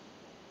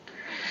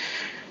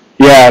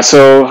 Yeah,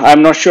 so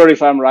I'm not sure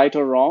if I'm right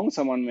or wrong.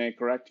 Someone may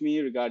correct me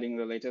regarding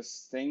the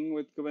latest thing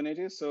with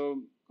Kubernetes.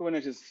 So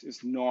Kubernetes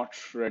is not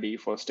ready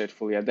for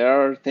stateful yet.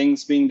 There are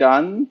things being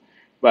done,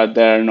 but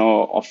there are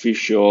no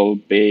official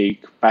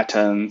big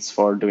patterns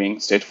for doing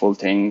stateful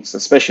things,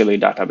 especially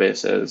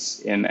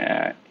databases in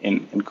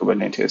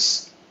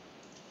Kubernetes.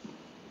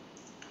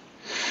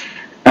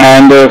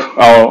 And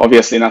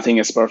obviously nothing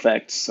is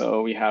perfect,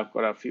 so we have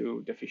got a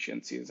few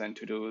deficiencies and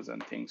to-dos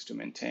and things to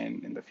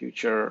maintain in the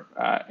future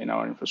in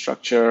our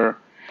infrastructure.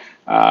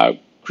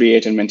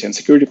 Create and maintain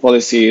security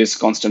policies,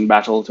 constant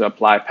battle to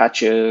apply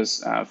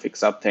patches,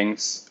 fix up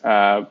things,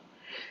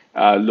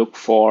 look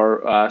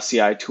for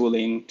CI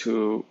tooling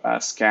to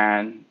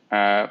scan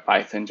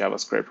Python,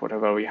 JavaScript,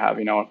 whatever we have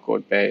in our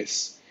code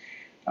base.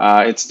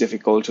 It's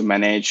difficult to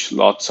manage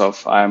lots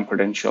of IAM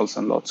credentials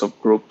and lots of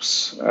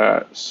groups,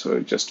 so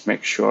just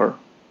make sure.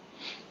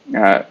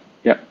 Yeah.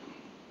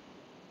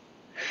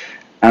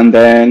 And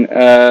then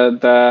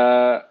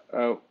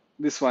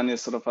this one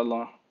is sort of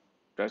a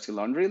dirty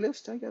laundry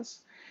list, I guess.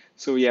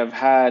 So we have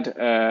had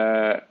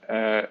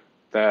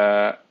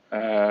the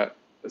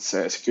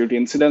security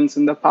incidents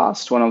in the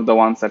past. One of the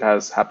ones that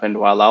has happened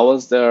while I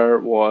was there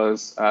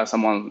was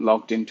someone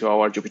logged into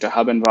our Jupyter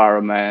Hub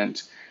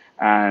environment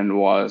and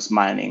was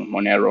mining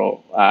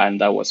Monero, and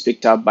that was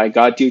picked up by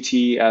guard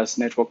duty as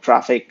network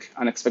traffic,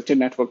 unexpected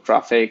network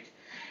traffic,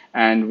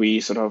 and we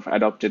sort of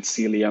adopted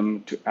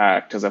Cilium to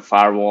act as a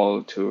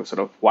firewall to sort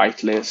of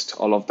whitelist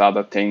all of the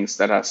other things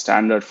that are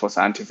standard for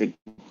scientific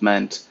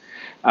development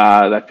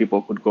that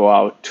people could go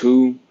out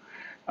to.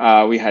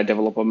 We had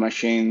developer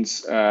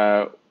machines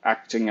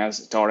acting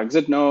as our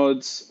exit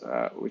nodes,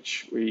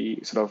 which we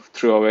sort of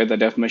threw away the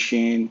dev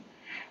machine.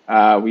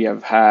 We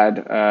have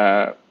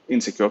had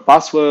insecure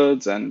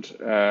passwords and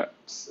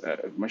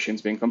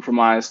machines being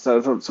compromised. So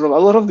sort of a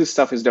lot of this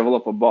stuff is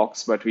developer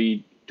box, but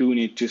we do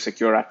need to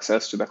secure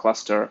access to the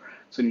cluster.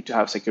 So we need to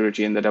have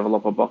security in the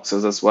developer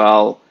boxes as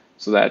well,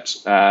 so that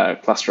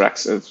cluster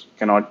access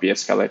cannot be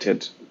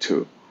escalated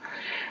to.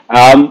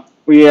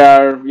 We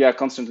are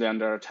constantly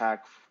under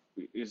attack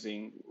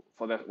using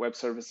for the web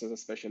services,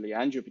 especially,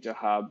 and Jupyter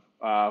Hub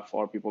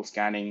for people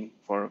scanning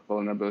for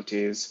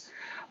vulnerabilities.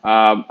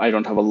 I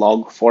don't have a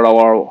log for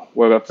our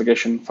web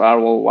application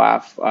firewall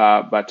WAF,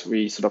 but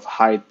we sort of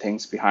hide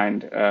things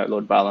behind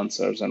load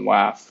balancers and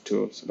WAF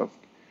to sort of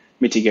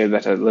mitigate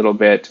that a little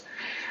bit.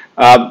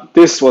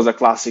 This was a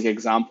classic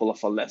example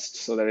of a list.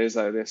 So there is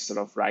this sort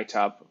of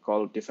write-up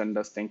called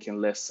Defenders Think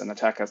in Lists and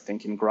Attackers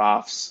Think in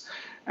Graphs.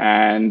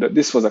 And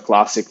this was a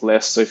classic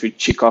list. So if you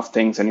check off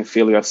things and you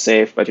feel you're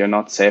safe, but you're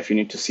not safe, you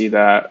need to see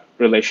the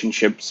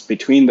relationships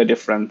between the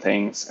different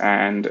things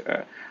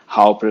and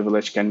how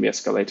privilege can be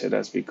escalated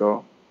as we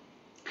go.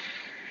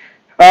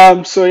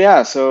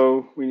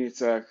 So we need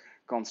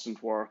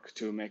constant work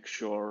to make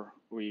sure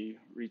we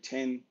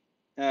retain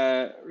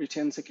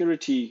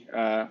security,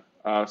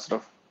 sort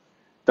of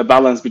the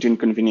balance between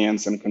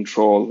convenience and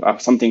control.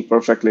 Something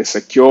perfectly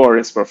secure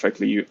is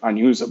perfectly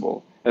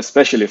unusable,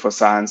 especially for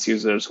science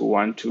users who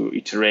want to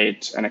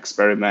iterate and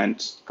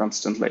experiment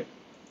constantly.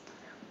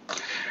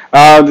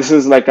 This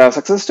is like a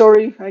success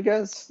story, I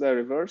guess, the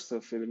reverse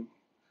of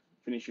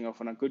finishing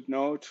off on a good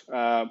note.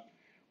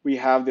 We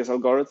have this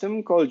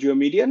algorithm called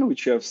geomedian,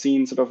 which you have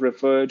seen sort of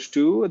referred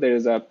to.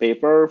 There's a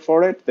paper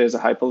for it. There's a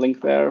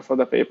hyperlink there for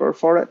the paper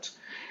for it.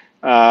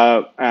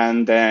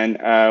 And then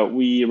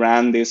we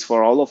ran this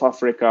for all of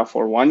Africa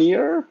for 1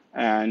 year,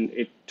 and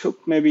it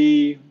took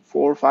maybe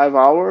 4 or 5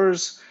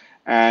 hours,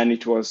 and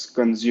it was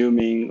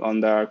consuming on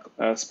the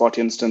spot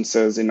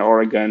instances in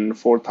Oregon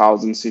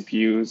 4,000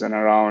 CPUs and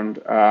around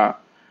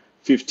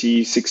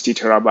 50, 60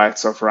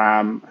 terabytes of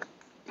RAM,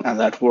 and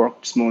that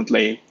worked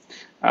smoothly.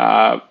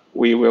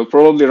 We will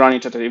probably run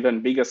it at an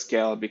even bigger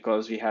scale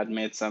because we had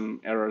made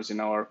some errors in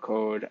our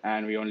code,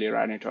 and we only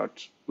ran it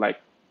at like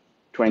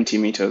 20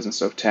 meters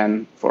instead of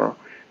 10 for.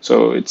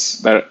 So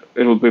it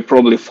will be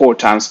probably 4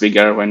 times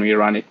bigger when we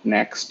run it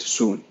next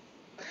soon.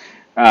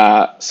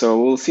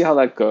 So we'll see how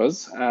that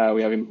goes.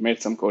 We have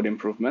made some code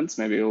improvements.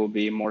 Maybe it will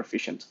be more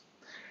efficient.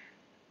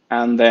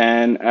 And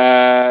then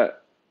I'm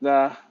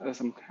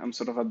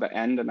sort of at the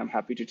end, and I'm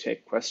happy to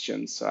take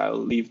questions. So I'll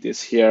leave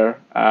this here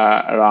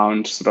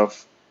around sort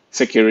of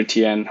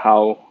security and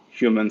how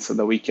humans are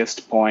the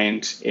weakest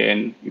point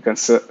in. You can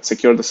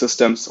secure the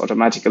systems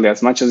automatically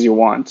as much as you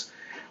want,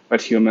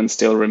 but humans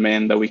still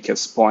remain the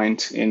weakest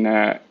point in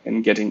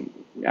getting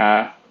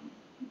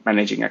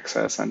managing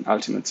access and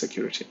ultimate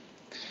security.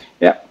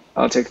 Yeah,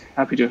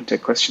 happy to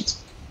take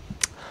questions.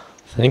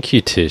 Thank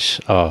you,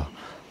 Tish. Oh,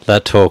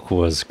 that talk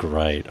was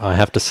great. I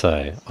have to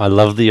say, I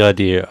love the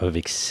idea of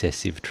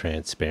excessive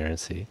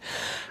transparency,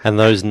 and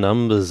those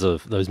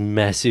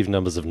massive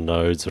numbers of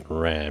nodes and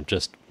RAM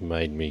just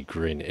made me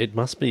grin. It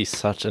must be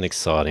such an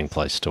exciting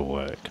place to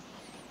work.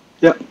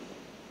 Yeah,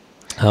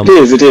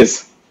 it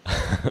is.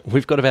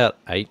 We've got about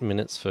 8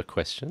 minutes for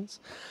questions.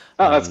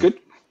 Oh, that's good.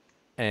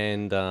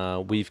 And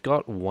we've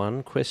got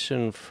one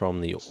question from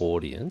the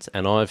audience,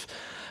 and I've,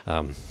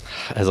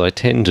 as I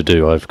tend to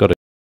do, I've got a.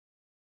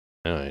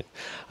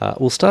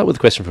 We'll start with a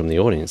question from the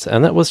audience,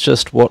 and that was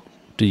just, what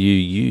do you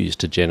use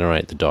to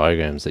generate the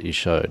diagrams that you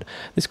showed?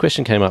 This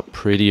question came up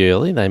pretty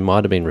early. They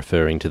might have been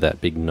referring to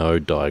that big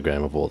node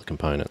diagram of all the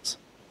components.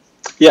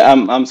 Yeah,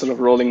 I'm sort of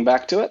rolling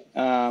back to it.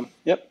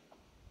 Yep.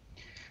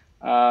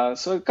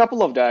 So a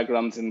couple of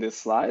diagrams in these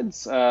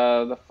slides.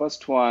 The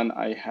first one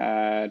I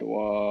had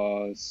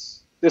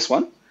was this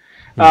one.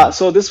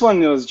 So this one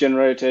was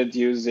generated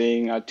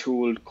using a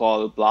tool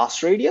called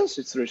Blast Radius.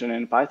 It's written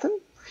in Python.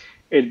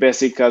 It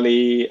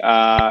basically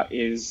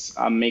is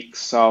a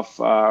mix of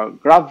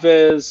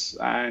GraphViz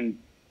and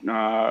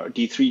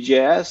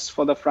D3.js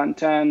for the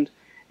front end.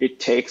 It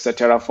takes a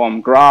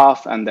Terraform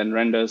graph and then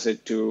renders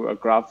it to a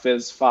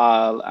GraphViz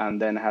file, and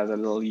then has a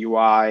little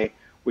UI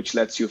which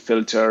lets you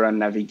filter and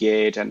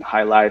navigate and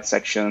highlight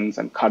sections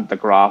and cut the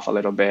graph a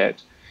little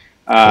bit.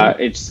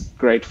 It's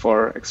great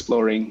for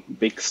exploring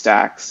big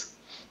stacks.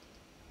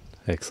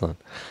 Excellent.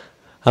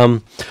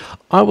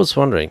 I was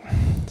wondering,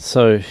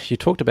 so you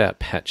talked about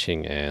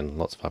patching and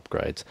lots of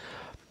upgrades.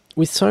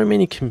 With so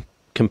many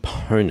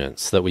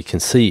components that we can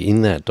see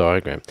in that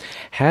diagram,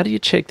 how do you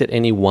check that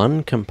any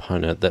one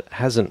component that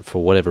hasn't,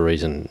 for whatever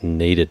reason,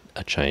 needed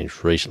a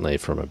change recently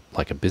from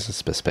a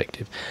business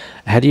perspective,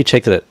 how do you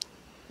check that it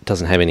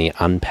doesn't have any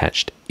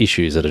unpatched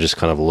issues that are just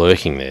kind of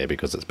lurking there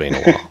because it's been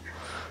a while?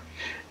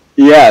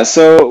 Yeah,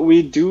 so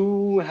we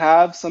do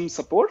have some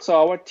support. So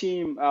our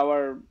team,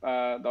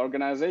 the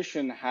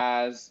organization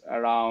has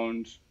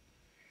around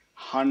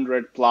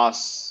 100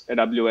 plus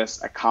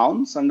AWS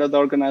accounts under the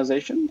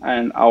organization,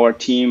 and our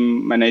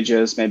team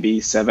manages maybe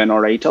 7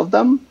 or 8 of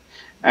them.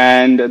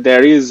 And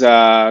there is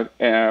a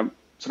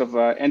sort of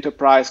an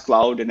enterprise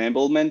cloud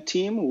enablement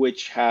team,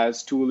 which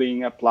has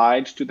tooling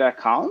applied to the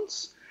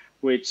accounts,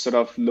 which sort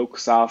of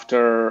looks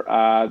after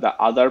the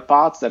other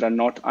parts that are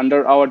not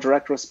under our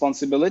direct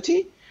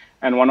responsibility.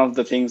 And one of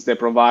the things they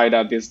provide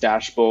are these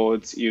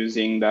dashboards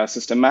using the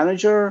system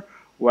manager,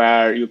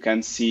 where you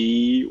can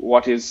see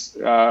what has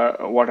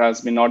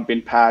not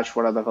been patched,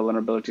 what are the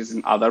vulnerabilities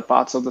in other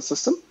parts of the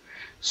system.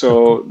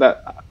 So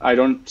that I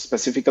don't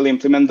specifically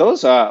implement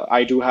those.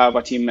 I do have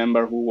a team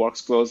member who works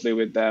closely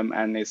with them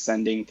and is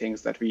sending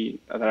things that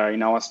are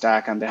in our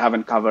stack and they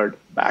haven't covered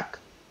back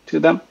to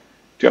them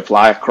to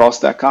apply across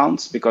the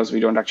accounts, because we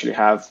don't actually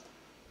have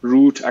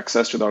root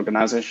access to the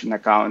organization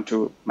account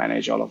to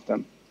manage all of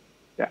them.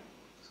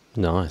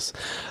 Nice.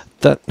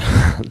 That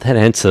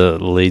answer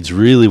leads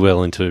really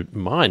well into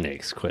my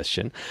next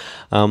question,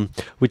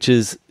 which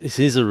is, this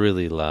is a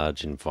really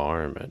large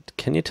environment.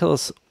 Can you tell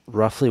us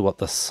roughly what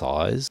the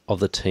size of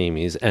the team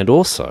is? And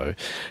also,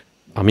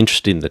 I'm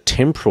interested in the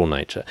temporal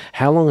nature.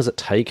 How long has it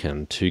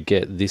taken to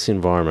get this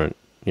environment,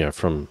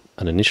 from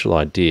an initial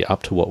idea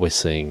up to what we're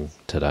seeing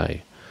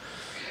today?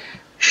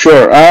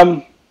 Sure.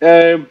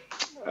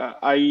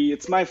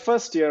 It's my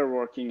first year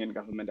working in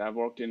government. I've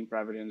worked in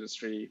private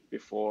industry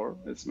before.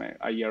 It's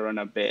a year and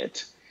a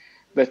bit.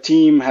 The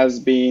team has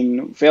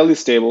been fairly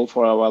stable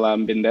for a while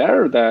I've been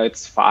there.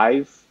 It's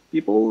 5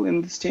 people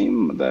in this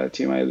team, the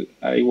team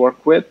I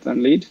work with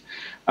and lead.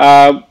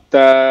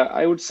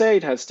 I would say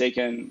it has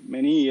taken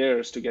many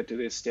years to get to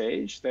this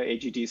stage. The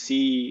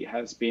AGTC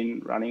has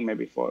been running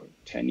maybe for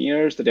 10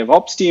 years. The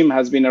DevOps team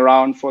has been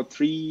around for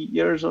 3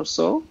 years or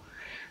so.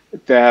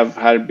 There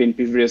have been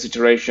previous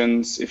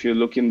iterations. If you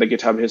look in the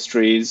GitHub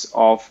histories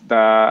of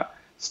the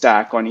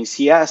stack on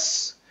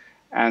ECS,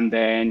 and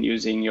then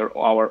using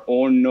our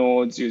own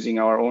nodes, using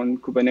our own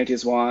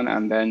Kubernetes one,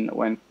 and then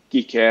when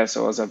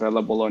EKS was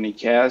available on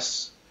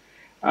EKS.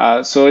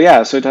 So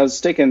it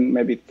has taken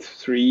maybe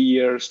 3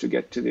 years to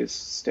get to this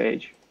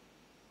stage.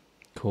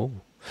 Cool.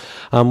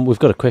 We've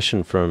got a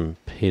question from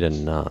Peter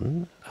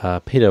Nunn.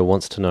 Peter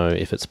wants to know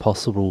if it's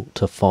possible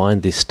to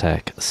find this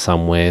stack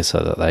somewhere so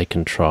that they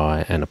can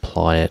try and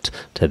apply it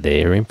to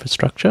their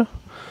infrastructure.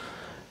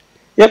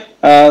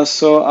 Yep.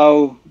 So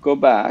I'll go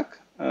back.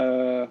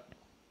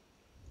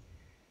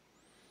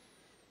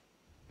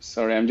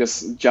 Sorry, I'm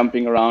just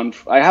jumping around.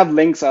 I have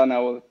links and I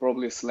will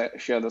probably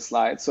share the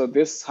slides. So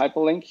this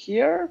hyperlink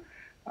here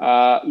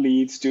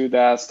leads to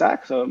the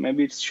stack. So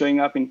maybe it's showing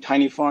up in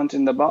tiny font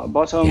in the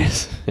bottom.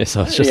 Yes,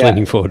 I was just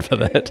leaning forward for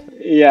that.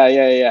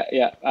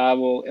 Yeah.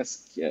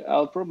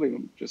 I'll probably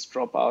just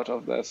drop out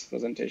of this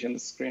presentation. The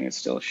screen is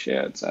still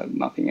shared, so I have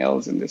nothing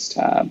else in this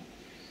tab.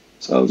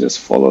 So I'll just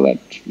follow that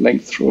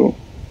link through.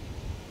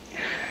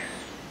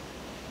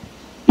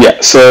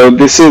 Yeah, so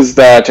this is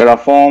the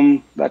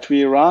Terraform that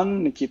we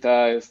run.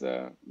 Nikita is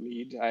the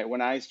lead.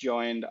 When I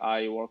joined,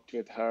 I worked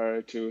with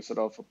her to sort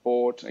of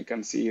support. I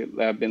can see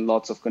there have been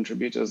lots of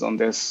contributors on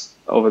this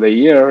over the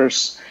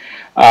years.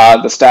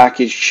 The stack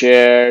is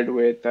shared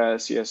with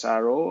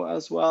CSRO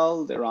as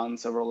well. They run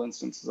several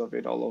instances of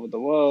it all over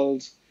the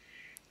world.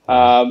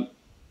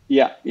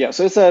 Yeah.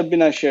 So it's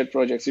been a shared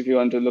project. So if you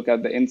want to look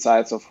at the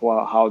insights of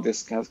how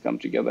this has come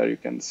together, you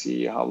can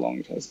see how long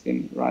it has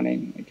been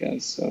running, I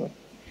guess. So.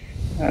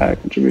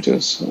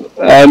 Contributors.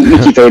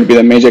 Nikita would be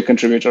the major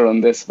contributor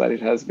on this, but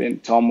it has been.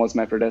 Tom was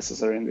my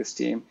predecessor in this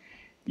team.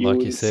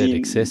 Like you said,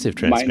 excessive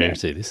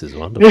transparency. This is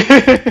wonderful.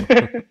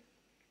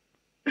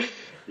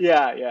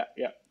 Yeah.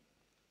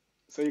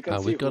 So you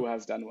can see who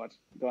has done what.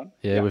 Go on.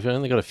 Yeah, we've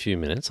only got a few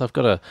minutes. I've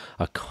got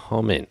a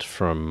comment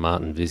from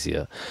Martin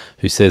Vizier,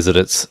 who says that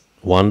it's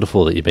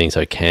wonderful that you're being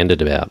so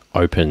candid about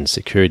open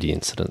security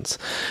incidents,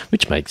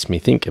 which makes me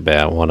think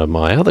about one of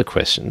my other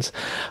questions.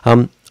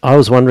 I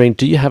was wondering,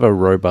 do you have a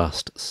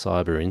robust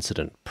cyber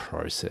incident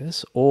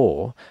process,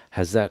 or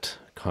has that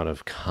kind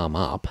of come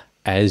up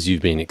as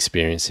you've been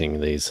experiencing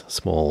these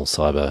small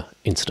cyber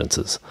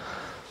incidences?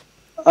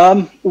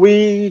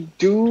 We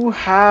do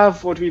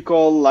have what we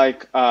call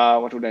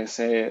what would I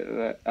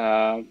say,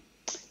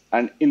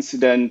 an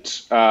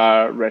incident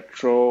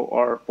retro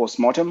or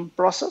postmortem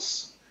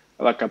process,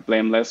 like a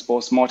blameless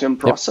postmortem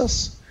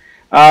process.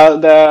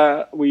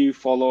 We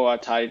follow a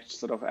tight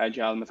sort of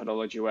agile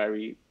methodology where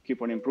we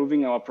keep on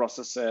improving our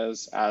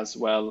processes as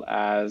well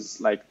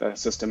as like the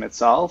system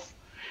itself.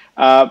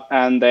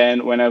 And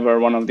then whenever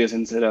one of these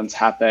incidents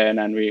happen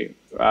and we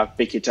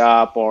pick it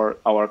up, or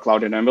our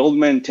cloud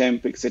enablement team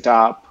picks it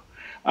up,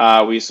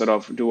 we sort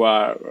of do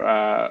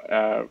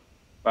a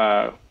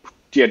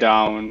tear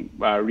down,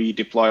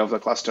 redeploy of the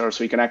cluster.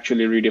 So we can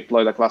actually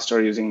redeploy the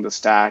cluster using the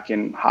stack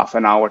in half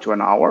an hour to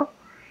an hour.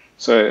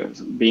 So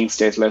being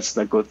stateless is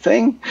a good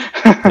thing.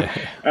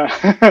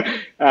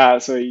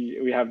 So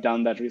we have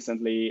done that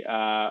recently.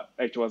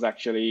 It was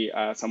actually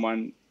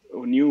someone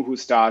who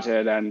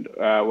started and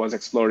was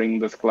exploring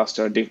this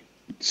cluster,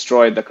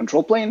 destroyed the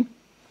control plane.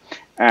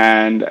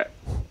 And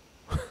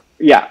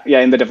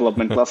in the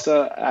development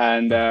cluster.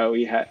 And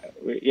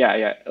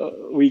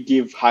we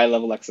give high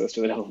level access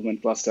to the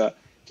development cluster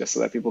just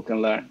so that people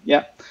can learn.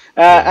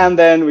 And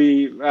then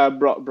we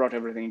brought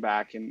everything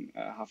back in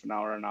half an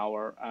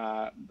hour.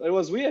 It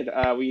was weird.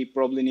 We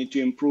probably need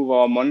to improve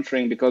our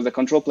monitoring because the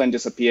control plane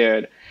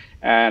disappeared,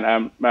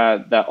 and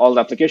all the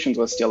applications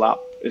were still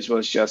up. It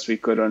was just we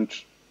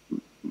couldn't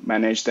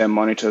manage them,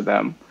 monitor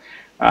them.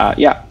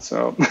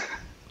 So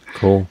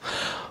cool.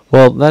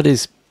 Well, that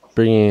is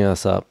bringing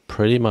us up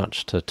pretty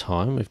much to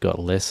time. We've got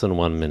less than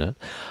 1 minute.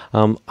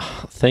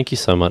 Thank you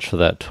so much for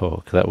that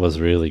talk. That was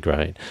really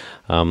great.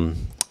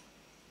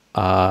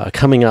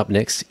 Coming up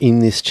next in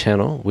this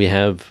channel, we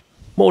have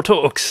more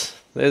talks.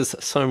 There's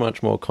so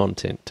much more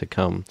content to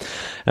come.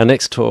 Our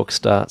next talk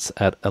starts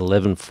at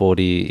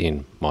 11:40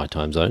 in my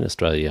time zone,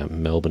 Australia,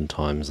 Melbourne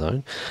time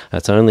zone.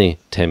 That's only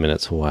 10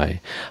 minutes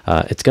away.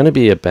 It's going to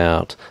be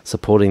about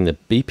supporting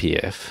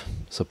BPF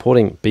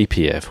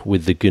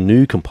with the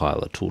GNU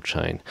compiler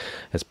toolchain.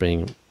 It's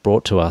being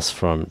brought to us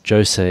from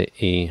Jose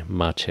E.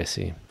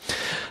 Marchesi.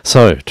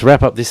 So, to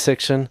wrap up this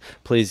section,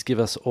 please give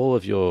us all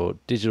of your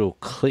digital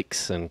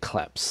clicks and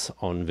claps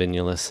on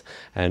Venulus,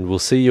 and we'll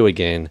see you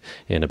again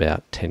in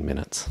about 10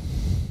 minutes.